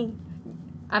astigmatism like me.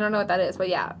 I don't know what that is, but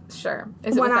yeah, sure.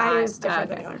 Is one eye is different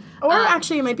than the other. Or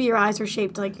actually, it might be your eyes are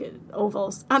shaped like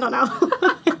ovals. I don't know.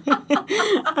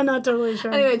 I'm not totally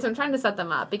sure. Anyway, so I'm trying to set them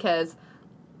up because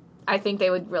I think they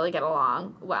would really get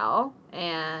along well.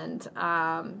 And,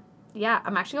 yeah,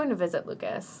 I'm actually going to visit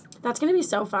Lucas. That's going to be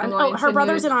so fun. Oh, her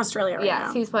brother's in Australia right now.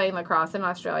 Yes, he's playing lacrosse in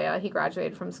Australia. He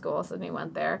graduated from school, so he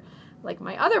went there. Like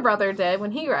my other brother did when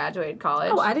he graduated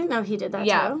college. Oh, I didn't know he did that too.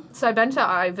 Yeah. So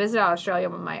I visited Australia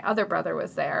when my other brother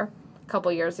was there a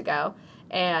couple years ago.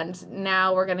 And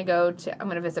now I'm going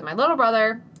to visit my little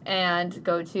brother and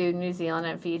go to New Zealand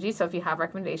and Fiji. So if you have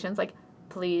recommendations, like,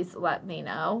 please let me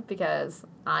know, because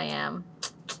I am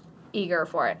eager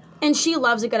for it. And she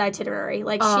loves a good itinerary.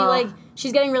 Like,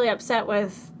 she's getting really upset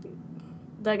with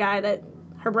the guy that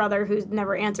her brother who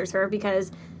never answers her,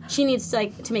 because she needs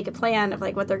to make a plan of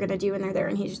like what they're going to do when they're there,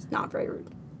 and he's just not very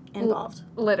involved.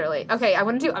 Literally. Okay, I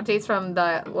want to do updates from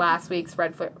the last week's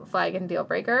red flag and deal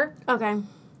breaker. Okay.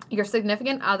 Your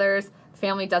significant other's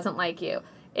family doesn't like you.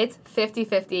 It's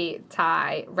 50-50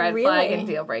 tie, red flag and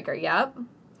deal breaker. Yep.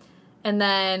 And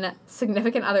then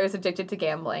significant other is addicted to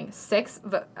gambling. 6,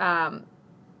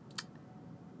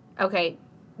 okay,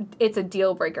 it's a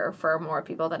deal breaker for more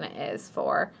people than it is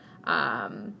for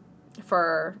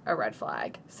a red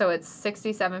flag. So it's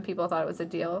 67 people thought it was a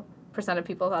deal. % of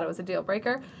people thought it was a deal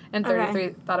breaker, and 33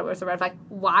 thought it was a red flag.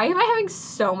 Why am I having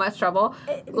so much trouble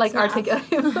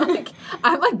articulating? Like,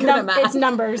 I'm like good at math. It's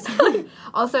numbers.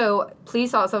 Also,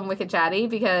 please follow us on Wicked Chatty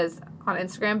on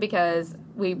Instagram, because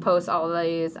we post all of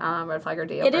these red flag or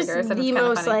deal breakers. It is the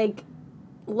most like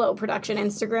low production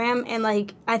Instagram, and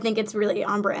like I think it's really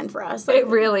on brand for us. Like, it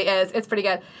really is. It's pretty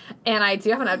good. And I do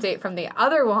have an update from the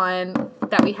other one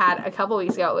that we had a couple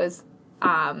weeks ago. It was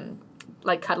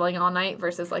like cuddling all night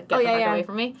versus like get the fuck away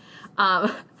from me.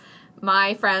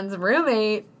 My friend's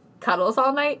roommate cuddles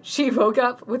all night. She woke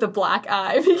up with a black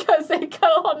eye because they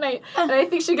cuddle all night, and I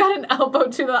think she got an elbow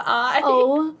to the eye.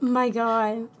 Oh my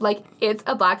God. Like, it's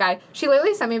a black eye. She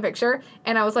literally sent me a picture,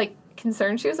 and I was like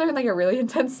concerned she was wearing like a really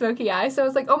intense smoky eye, so I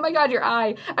was like, oh my God, your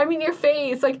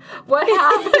face, like, what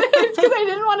happened? Because I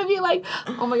didn't want to be like,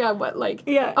 oh my God, what, like,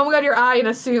 oh my God, your eye, and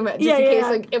assume it, just in case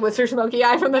like it was her smoky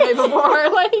eye from the day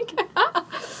before. Like,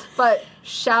 but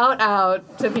shout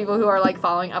out to people who are like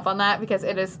following up on that, because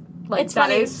it is like, it's that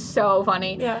funny. is so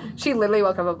funny. Yeah. She literally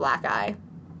woke up with a black eye.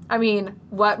 I mean,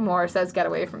 what more says get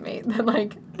away from me than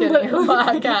like getting a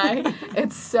black eye?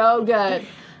 It's so good.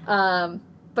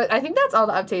 But I think that's all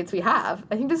the updates we have.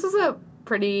 I think this is a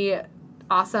pretty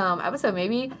awesome episode.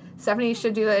 Maybe Stephanie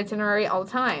should do the itinerary all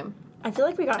the time. I feel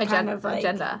like we got kind of like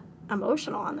agenda.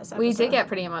 Emotional on this episode. We did get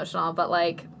pretty emotional, but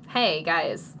like, hey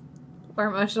guys, we're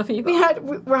emotional people.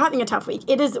 We're having a tough week.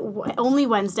 It is only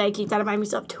Wednesday. Keep that in mind. We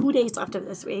still have 2 days left of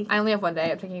this week. I only have 1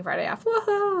 day. I'm taking Friday off.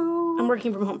 Woohoo! I'm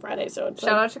working from home Friday, so it's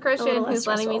shout out to Christian, who's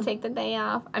stressful. letting me take the day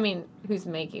off. I mean, who's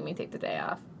making me take the day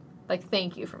off. Like,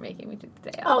 thank you for making me take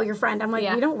the day off. Oh, your friend. I'm like,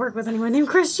 we don't work with anyone named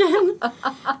Christian.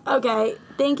 Okay.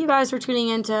 Thank you guys for tuning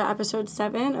in to episode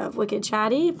 7 of Wicked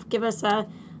Chatty. Give us a,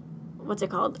 what's it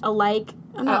called? A like.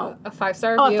 No. A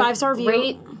 5-star review. Oh, a 5-star review.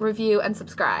 Rate, review, and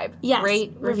subscribe. Yes.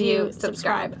 Rate, review,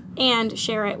 subscribe. And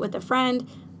share it with a friend.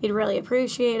 We'd really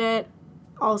appreciate it.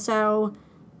 also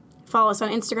follow us on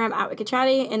Instagram at Wicked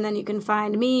Chatty, and then you can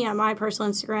find me on my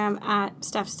personal Instagram at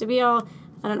Stephs.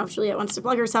 I don't know if Juliet wants to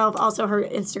plug herself. Also, her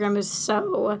Instagram is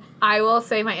so... I will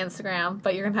say my Instagram,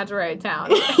 but you're going to have to write it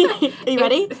down. Are you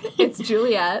ready? It's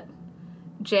Juliet,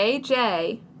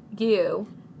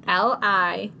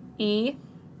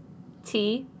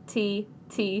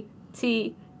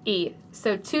 JJULIETTTTE.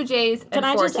 So 2 J's and 4 T's. Can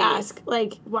I just ask,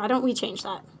 like, why don't we change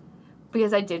that?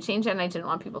 Because I did change it and I didn't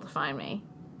want people to find me.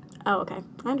 Oh, okay.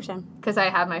 I understand. Because I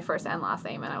had my first and last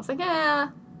name and I was like, yeah.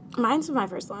 Mine's my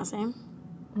first and last name.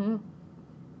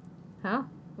 Oh,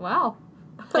 wow.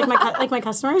 Like my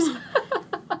customers?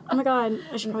 Oh my god,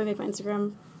 I should probably make my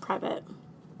Instagram private.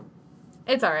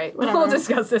 It's all right. Whatever. We'll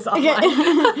discuss this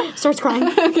offline. Okay. Starts crying.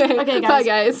 Okay, guys. Bye,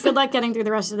 guys. Good luck getting through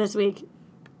the rest of this week.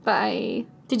 Bye.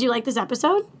 Did you like this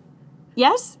episode?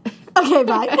 Yes? Okay,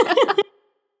 bye.